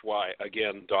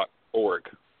whyagain.org.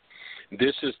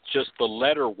 This is just the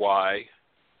letter Y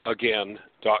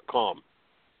again.com.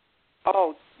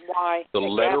 Oh, Y. The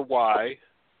again. letter Y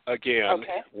again,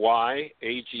 okay.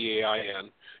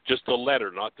 YAGAIN, just the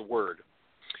letter, not the word.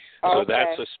 Okay. So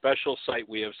that's a special site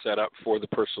we have set up for the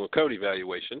personal code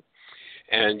evaluation.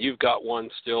 And you've got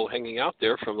one still hanging out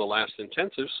there from the last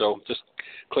intensive, so just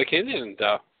click in and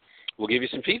we'll give you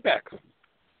some feedback.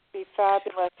 Be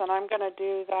fabulous, and I'm going to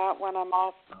do that when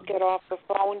get off the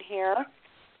phone here.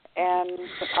 And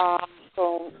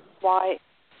so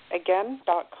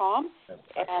yagain.com,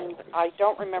 and I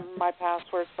don't remember my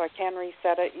password, so I can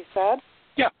reset it, you said?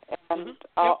 Yeah. And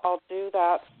I'll do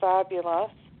that.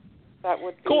 Fabulous. That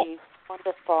would be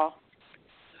wonderful.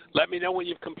 Let me know when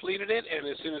you've completed it, and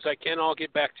as soon as I can, I'll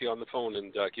get back to you on the phone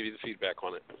and give you the feedback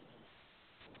on it.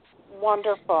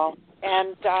 Wonderful.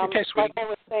 And okay, like I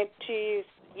was saying to you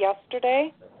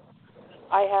yesterday,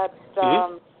 I had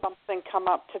something come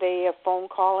up today, a phone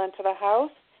call into the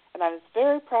house, and I was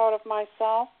very proud of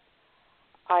myself.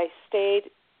 I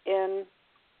stayed in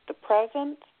the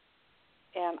present,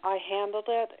 and I handled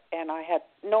it, and I had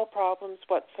no problems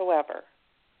whatsoever.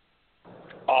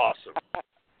 Awesome.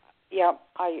 Yeah,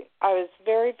 I was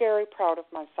very, very proud of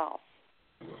myself.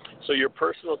 So your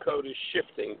personal code is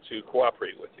shifting to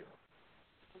cooperate with you.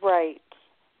 Right.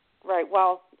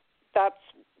 Well, that's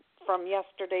from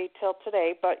yesterday till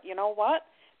today, but you know what?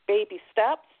 Baby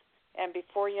steps, and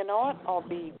before you know it, I'll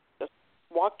be just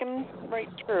walking right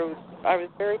through. I was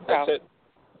very proud. That's it.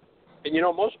 And you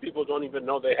know, most people don't even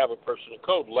know they have a personal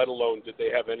code, let alone did they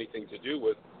have anything to do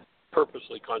with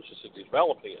purposely, consciously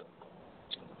developing it.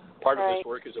 Part of this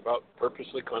work is about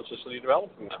purposely, consciously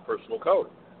developing that personal code.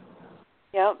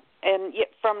 Yeah, and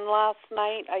from last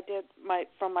night, I did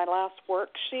from my last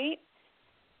worksheet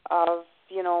of,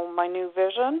 my new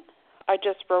vision. I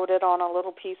just wrote it on a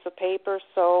little piece of paper,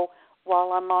 so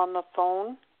while I'm on the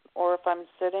phone or if I'm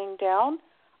sitting down,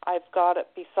 I've got it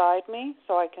beside me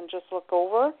so I can just look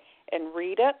over and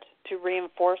read it to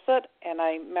reinforce it, and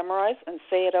I memorize and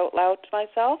say it out loud to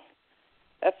myself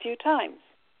a few times.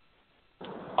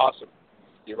 Awesome.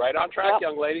 You're right on track,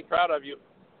 young lady. Proud of you.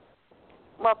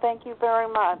 Well, thank you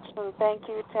very much, and thank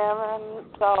you, Tim, and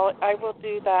so I will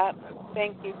do that.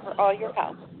 Thank you for all your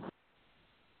help.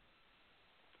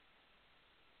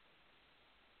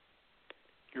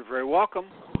 You're very welcome.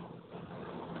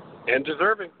 And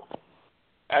deserving,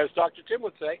 as Dr. Tim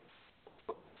would say.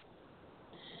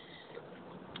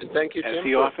 And thank you, Tim, as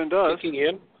he often does. Kicking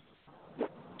in.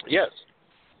 Yes.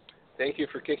 Thank you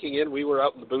for kicking in. We were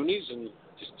out in the boonies and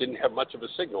just didn't have much of a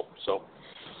signal, so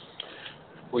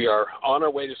we are on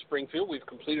our way to Springfield. We've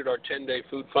completed our 10-day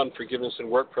Food Fund Forgiveness and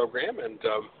Work program, and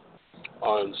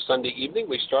on Sunday evening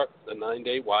we start the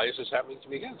 9-day Wise is happening to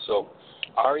begin. So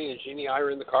Ari and Jeanie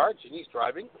are in the car. Jeanie's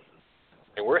driving,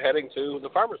 and we're heading to the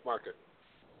farmer's market.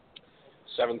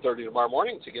 7:30 tomorrow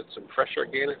morning to get some fresh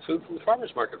organic food from the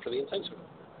farmer's market for the intensive.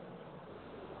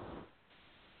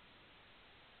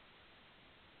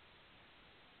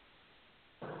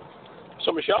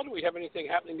 So, Michelle, do we have anything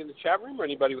happening in the chat room or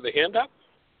anybody with a hand up?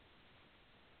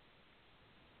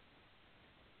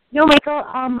 No, Michael,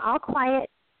 I'll quiet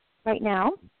right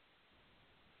now.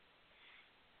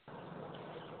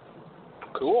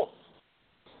 Cool.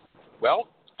 Well,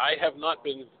 I have not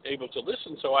been able to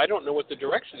listen, so I don't know what the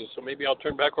direction is. So maybe I'll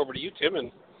turn back over to you, Tim,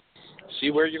 and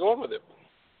see where you're going with it.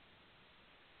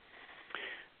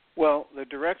 Well, the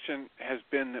direction has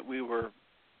been that we were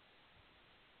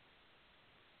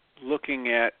looking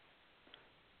at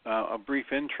a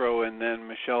brief intro and then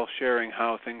Michelle sharing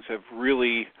how things have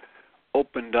really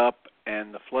opened up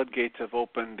and the floodgates have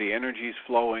opened, the energy's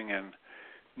flowing, and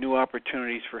new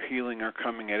opportunities for healing are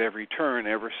coming at every turn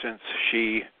ever since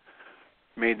she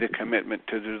made the commitment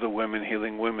to do the Women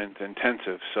Healing Women's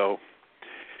Intensive. So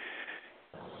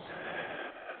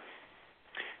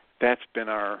that's been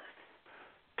our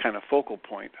kind of focal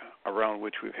point around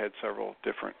which we've had several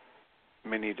different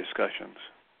mini discussions.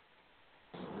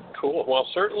 Cool. Well,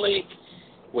 certainly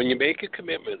when you make a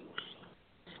commitment,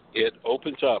 it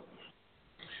opens up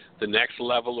the next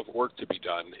level of work to be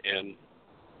done. And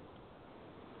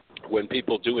when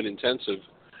people do an intensive,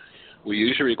 we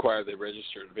usually require they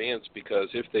register in advance, because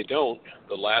if they don't,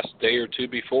 the last day or two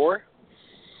before,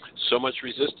 so much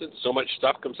resistance, so much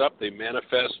stuff comes up, they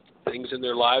manifest things in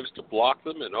their lives to block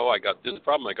them, and, I got this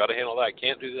problem, I got to handle that, I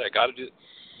can't do that, I got to do it.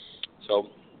 So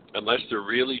unless they're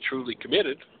really, truly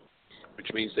committed, which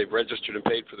means they've registered and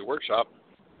paid for the workshop,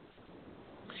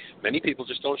 many people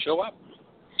just don't show up.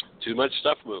 Too much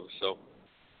stuff moves. So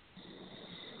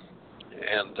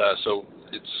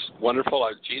it's wonderful.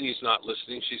 Jeannie's not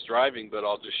listening. She's driving, but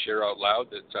I'll just share out loud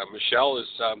that Michelle is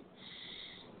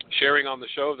sharing on the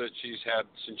show that she's had,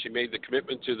 since she made the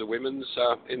commitment to the women's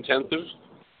intensive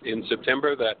in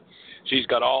September, that she's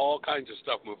got all kinds of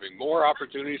stuff moving, more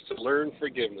opportunities to learn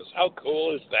forgiveness. How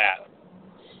cool is that?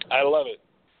 I love it.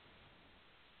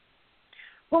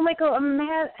 Well, Michael,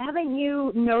 haven't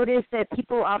you noticed that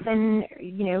people often,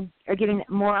 are given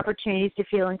more opportunities to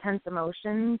feel intense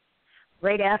emotions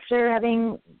right after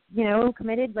having,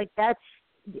 committed? Like that's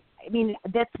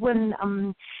when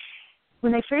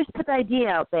I first put the idea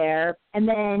out there, and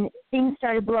then things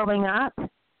started blowing up.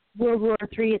 World War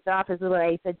III, it's off, is what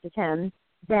I said to Tim.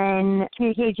 Then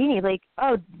communicated Jeanie, like,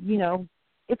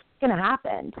 it's going to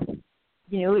happen.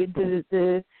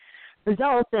 The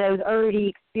results that I was already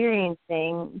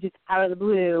experiencing just out of the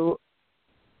blue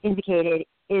indicated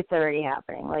it's already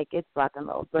happening. Like, it's black and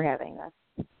gold. We're having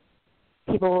this.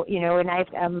 People, and I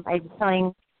was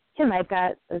telling Tim, I've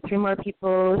got 3 more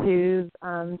people who've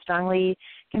strongly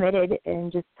committed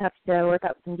and just have to work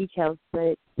out some details,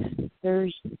 but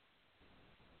there's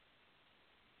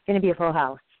going to be a full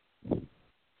house.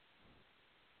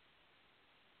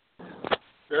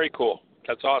 Very cool.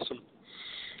 That's awesome.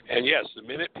 And yes, the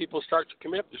minute people start to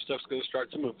commit, their stuff's going to start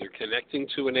to move. They're connecting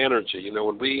to an energy. You know,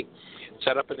 when we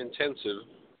set up an intensive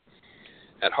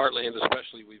at Heartland,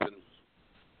 especially,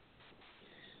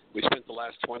 we spent the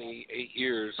last 28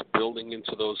 years building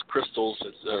into those crystals,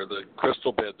 or the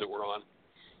crystal bed that we're on,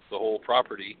 the whole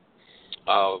property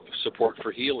of support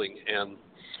for healing. And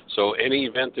so any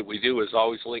event that we do is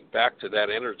always linked back to that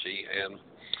energy. And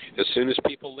as soon as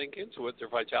people link into it, their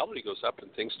vitality goes up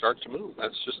and things start to move.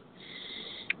 That's just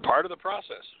part of the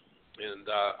process. And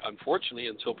unfortunately,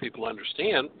 until people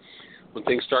understand, when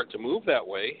things start to move that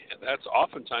way, that's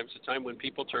oftentimes the time when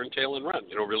people turn tail and run.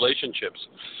 You know, relationships.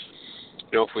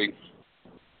 You know, if we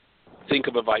think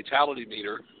of a vitality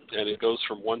meter and it goes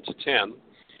from 1 to 10,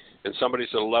 and somebody's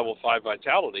at a level 5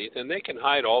 vitality, then they can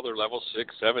hide all their level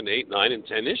 6, 7, 8, 9, and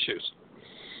 10 issues.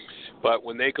 But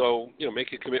when they go, you know,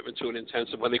 make a commitment to an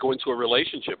intensive, when they go into a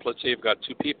relationship, let's say you've got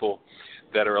two people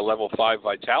that are a level 5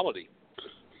 vitality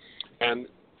and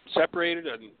separated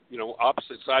and, you know,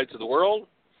 opposite sides of the world,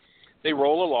 they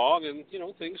roll along and, you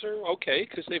know, things are okay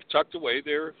because they've tucked away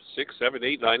their 6, 7,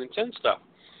 8, 9, and 10 stuff.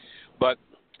 But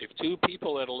if two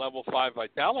people at a level 5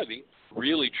 vitality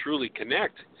really, truly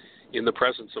connect in the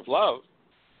presence of love,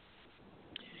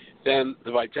 then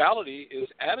the vitality is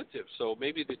additive. So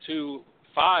maybe the two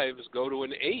 5s go to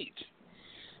an 8,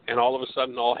 and all of a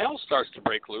sudden all hell starts to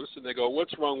break loose, and they go,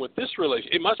 what's wrong with this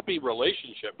relationship? It must be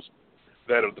relationships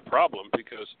that are the problem,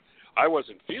 because I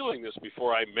wasn't feeling this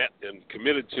before I met and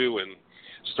committed to and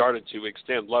started to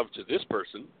extend love to this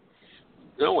person.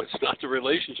 No, it's not the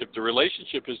relationship. The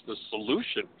relationship is the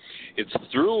solution. It's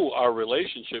through our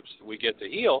relationships that we get to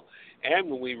heal, and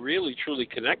when we really, truly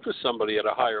connect with somebody at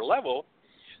a higher level,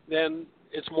 then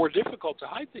it's more difficult to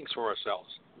hide things from ourselves.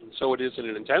 And so it is in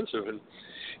an intensive. And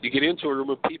you get into a room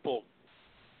of people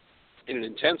in an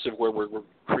intensive where we're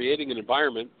creating an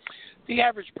environment the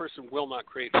average person will not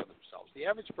create for themselves. The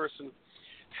average person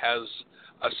has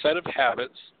a set of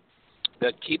habits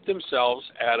that keep themselves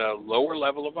at a lower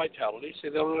level of vitality so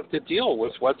they don't have to deal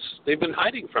with what they've been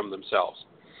hiding from themselves.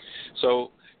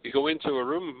 So you go into a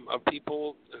room of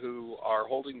people who are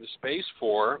holding the space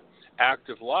for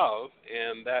active love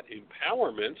and that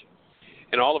empowerment,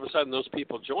 and all of a sudden those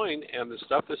people join, and the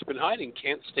stuff that's been hiding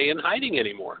can't stay in hiding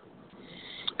anymore.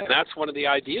 And that's one of the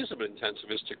ideas of an intensive,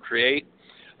 is to create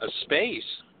a space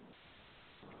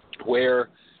where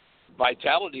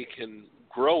vitality can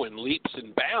grow in leaps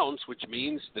and bounds, which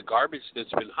means the garbage that's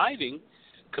been hiding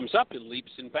comes up in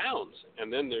leaps and bounds,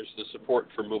 and then there's the support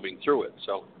for moving through it.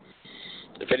 So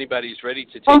if anybody's ready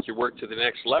to take your work to the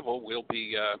next level, we'll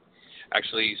be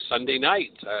actually Sunday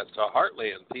night at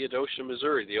Heartland, Theodosia,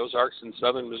 Missouri, the Ozarks in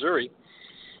southern Missouri.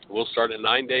 We'll start a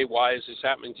 9-day Why Is This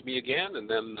Happening to Me Again, and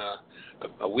then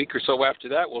a week or so after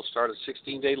that, we'll start a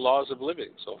 16-day Laws of Living.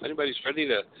 So if anybody's ready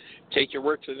to take your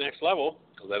work to the next level,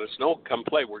 let us know. Come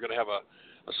play. We're going to have a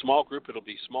small group. It'll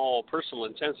be small personal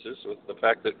intensives with the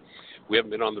fact that we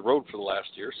haven't been on the road for the last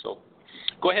year. So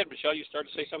go ahead, Michelle. You started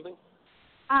to say something?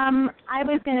 I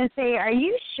was going to say, are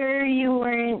you sure you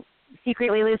weren't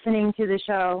secretly listening to the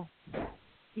show?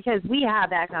 Because we have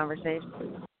that conversation.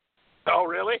 Oh,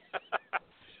 really?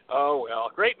 Oh, well,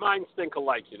 great minds think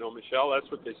alike, you know, Michelle. That's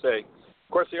what they say.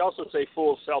 Of course, they also say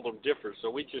fools seldom differ, so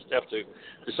we just have to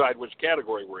decide which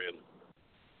category we're in.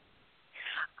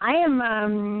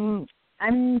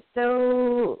 I'm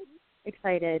so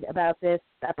excited about this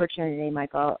opportunity,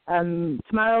 Michael.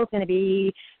 Tomorrow's going to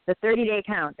be the 30-day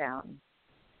countdown.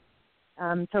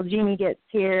 Till Jeanie gets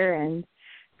here, and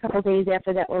a couple days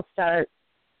after that we'll start.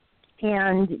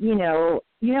 And, you know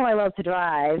I love to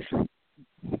drive.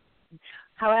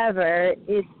 However,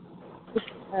 it's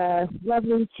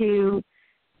lovely to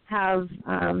have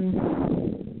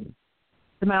the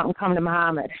mountain come to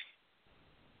Muhammad.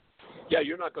 Yeah,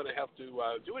 you're not going to have to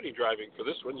do any driving for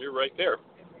this one. You're right there.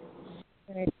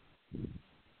 Right.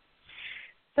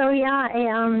 So, yeah, I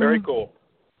am very cool.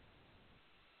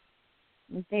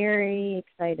 Very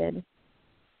excited.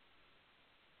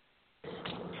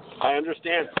 I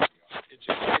understand. It's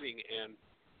exciting, and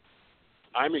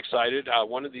I'm excited.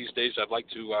 One of these days I'd like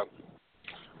to,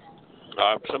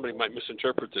 somebody might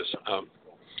misinterpret this,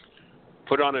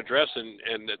 put on a dress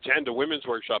and attend a women's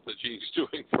workshop that she's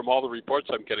doing from all the reports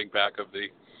I'm getting back of the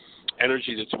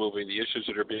energy that's moving, the issues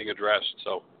that are being addressed.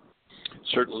 So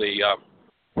certainly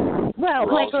we're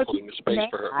always holding the space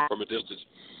for her from a distance.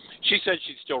 She said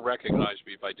she'd still recognize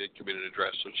me if I did come in an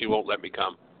address, so she won't let me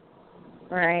come.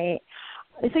 Right.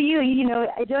 So you know,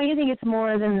 don't you think it's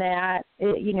more than that?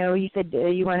 You said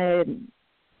you want to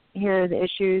hear the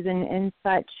issues and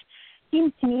such.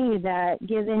 Seems to me that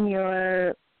given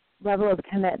your level of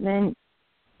commitment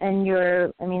and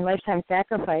your, lifetime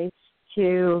sacrifice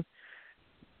to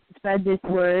spread this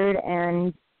word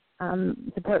and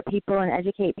support people and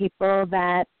educate people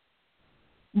that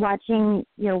watching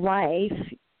your wife,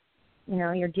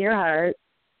 your dear heart,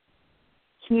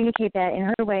 communicate that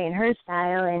in her way, in her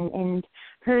style, and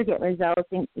her get results.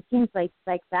 And it seems like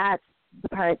that's the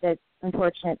part that's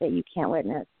unfortunate that you can't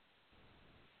witness.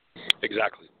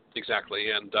 Exactly.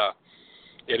 And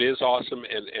it is awesome.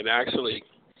 And actually,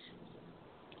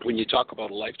 when you talk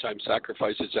about a lifetime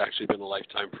sacrifice, it's actually been a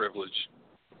lifetime privilege.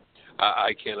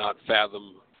 I cannot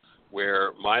fathom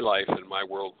where my life and my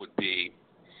world would be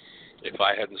if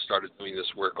I hadn't started doing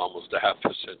this work almost a half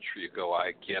a century ago.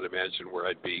 I can't imagine where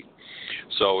I'd be.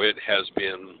 So it has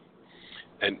been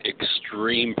an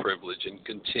extreme privilege and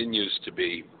continues to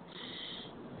be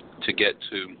to get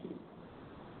to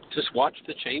just watch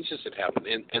the changes that happen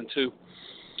and to,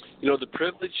 the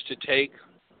privilege to take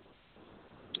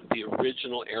the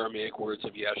original Aramaic words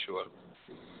of Yeshua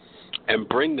and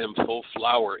bring them full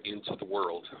flower into the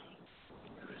world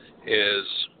is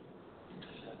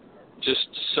just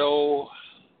so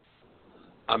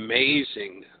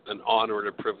amazing, an honor and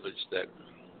a privilege that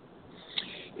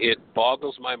it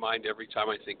boggles my mind every time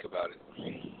I think about it.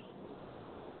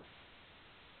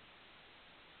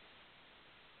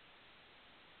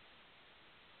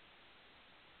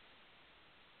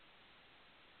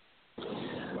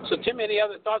 So, Tim, any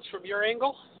other thoughts from your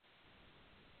angle?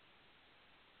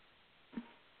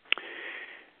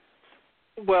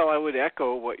 Well, I would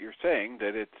echo what you're saying,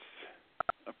 that it's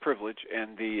a privilege,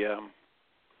 and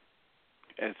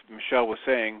as Michelle was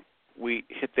saying, we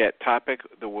hit that topic.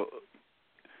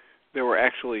 There were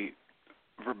actually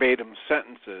verbatim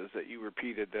sentences that you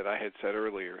repeated that I had said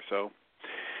earlier. So,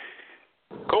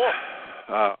 cool.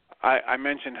 I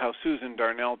mentioned how Susan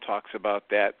Darnell talks about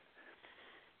that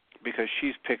because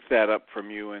she's picked that up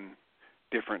from you in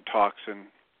different talks, and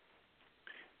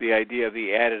the idea of the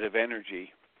additive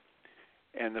energy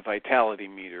and the vitality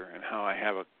meter, and how I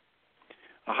have a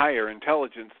higher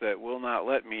intelligence that will not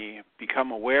let me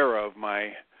become aware of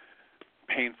my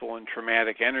painful and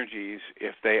traumatic energies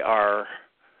if they are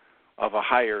of a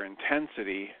higher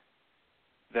intensity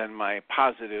than my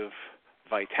positive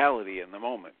vitality in the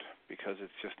moment, because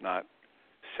it's just not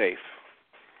safe.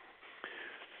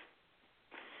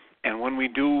 And when we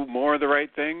do more of the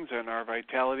right things and our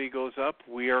vitality goes up,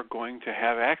 we are going to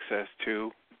have access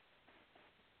to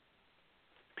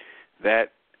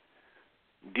that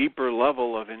deeper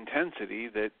level of intensity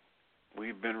that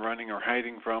we've been running or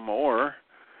hiding from, or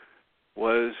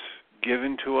was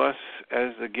given to us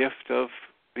as a gift of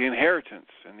the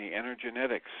inheritance and the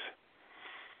energetics.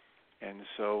 And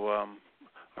so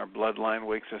our bloodline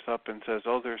wakes us up and says,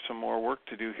 there's some more work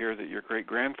to do here that your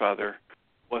great-grandfather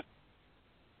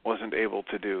wasn't able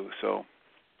to do. So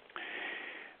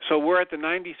we're at the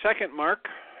 90-second mark.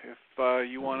 If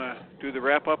you want to do the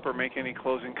wrap-up or make any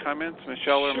closing comments,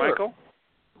 Michelle or Sure. Michael?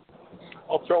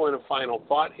 I'll throw in a final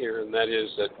thought here, and that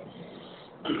is that,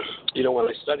 when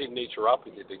I studied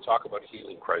naturopathy, they talk about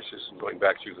healing crisis and going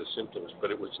back through the symptoms,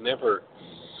 but it was never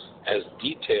as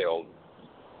detailed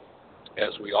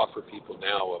as we offer people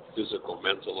now of physical,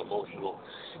 mental, emotional,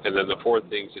 and then the four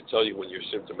things that tell you when you're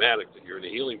symptomatic that you're in a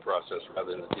healing process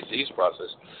rather than a disease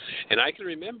process. And I can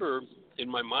remember in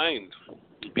my mind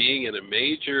being in a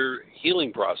major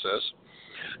healing process,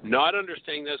 not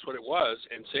understanding that's what it was,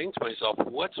 and saying to myself,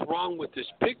 what's wrong with this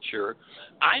picture?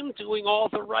 I'm doing all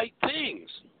the right things.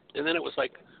 And then it was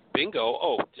like,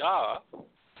 bingo, duh.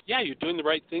 Yeah, you're doing the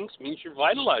right things means you're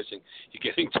vitalizing. You're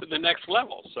getting to the next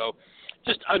level. So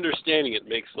just understanding it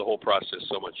makes the whole process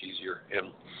so much easier.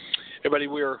 And everybody,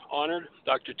 we're honored.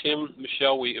 Dr. Tim,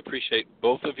 Michelle, we appreciate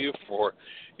both of you for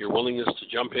your willingness to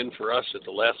jump in for us at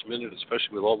the last minute,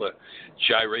 especially with all the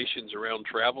gyrations around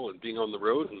travel and being on the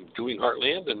road and doing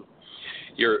Heartland. And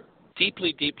you're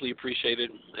deeply, deeply appreciated.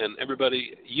 And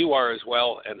everybody, you are as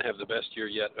well, and have the best year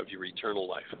yet of your eternal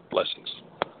life. Blessings.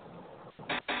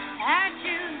 I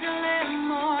choose to live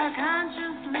more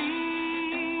consciously,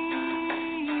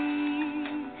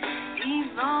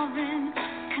 evolving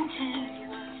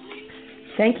continuously.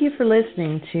 Thank you for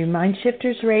listening to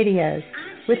Mindshifters Radio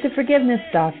with the Forgiveness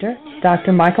Doctor,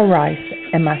 Dr. Michael Ryce,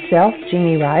 and myself,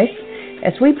 Jeanie Ryce,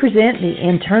 as we present the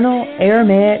internal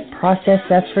Aramaic process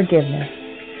of forgiveness.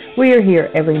 We are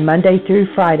here every Monday through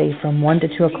Friday from 1 to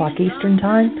 2 o'clock Eastern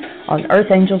Time on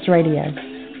Earth Angels Radio.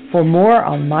 For more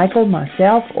on Michael,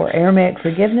 myself, or Aramaic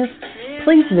forgiveness,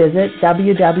 please visit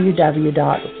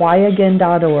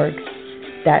www.whyagain.org.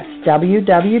 That's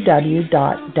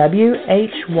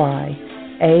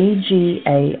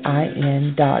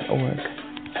www.whyagain.org.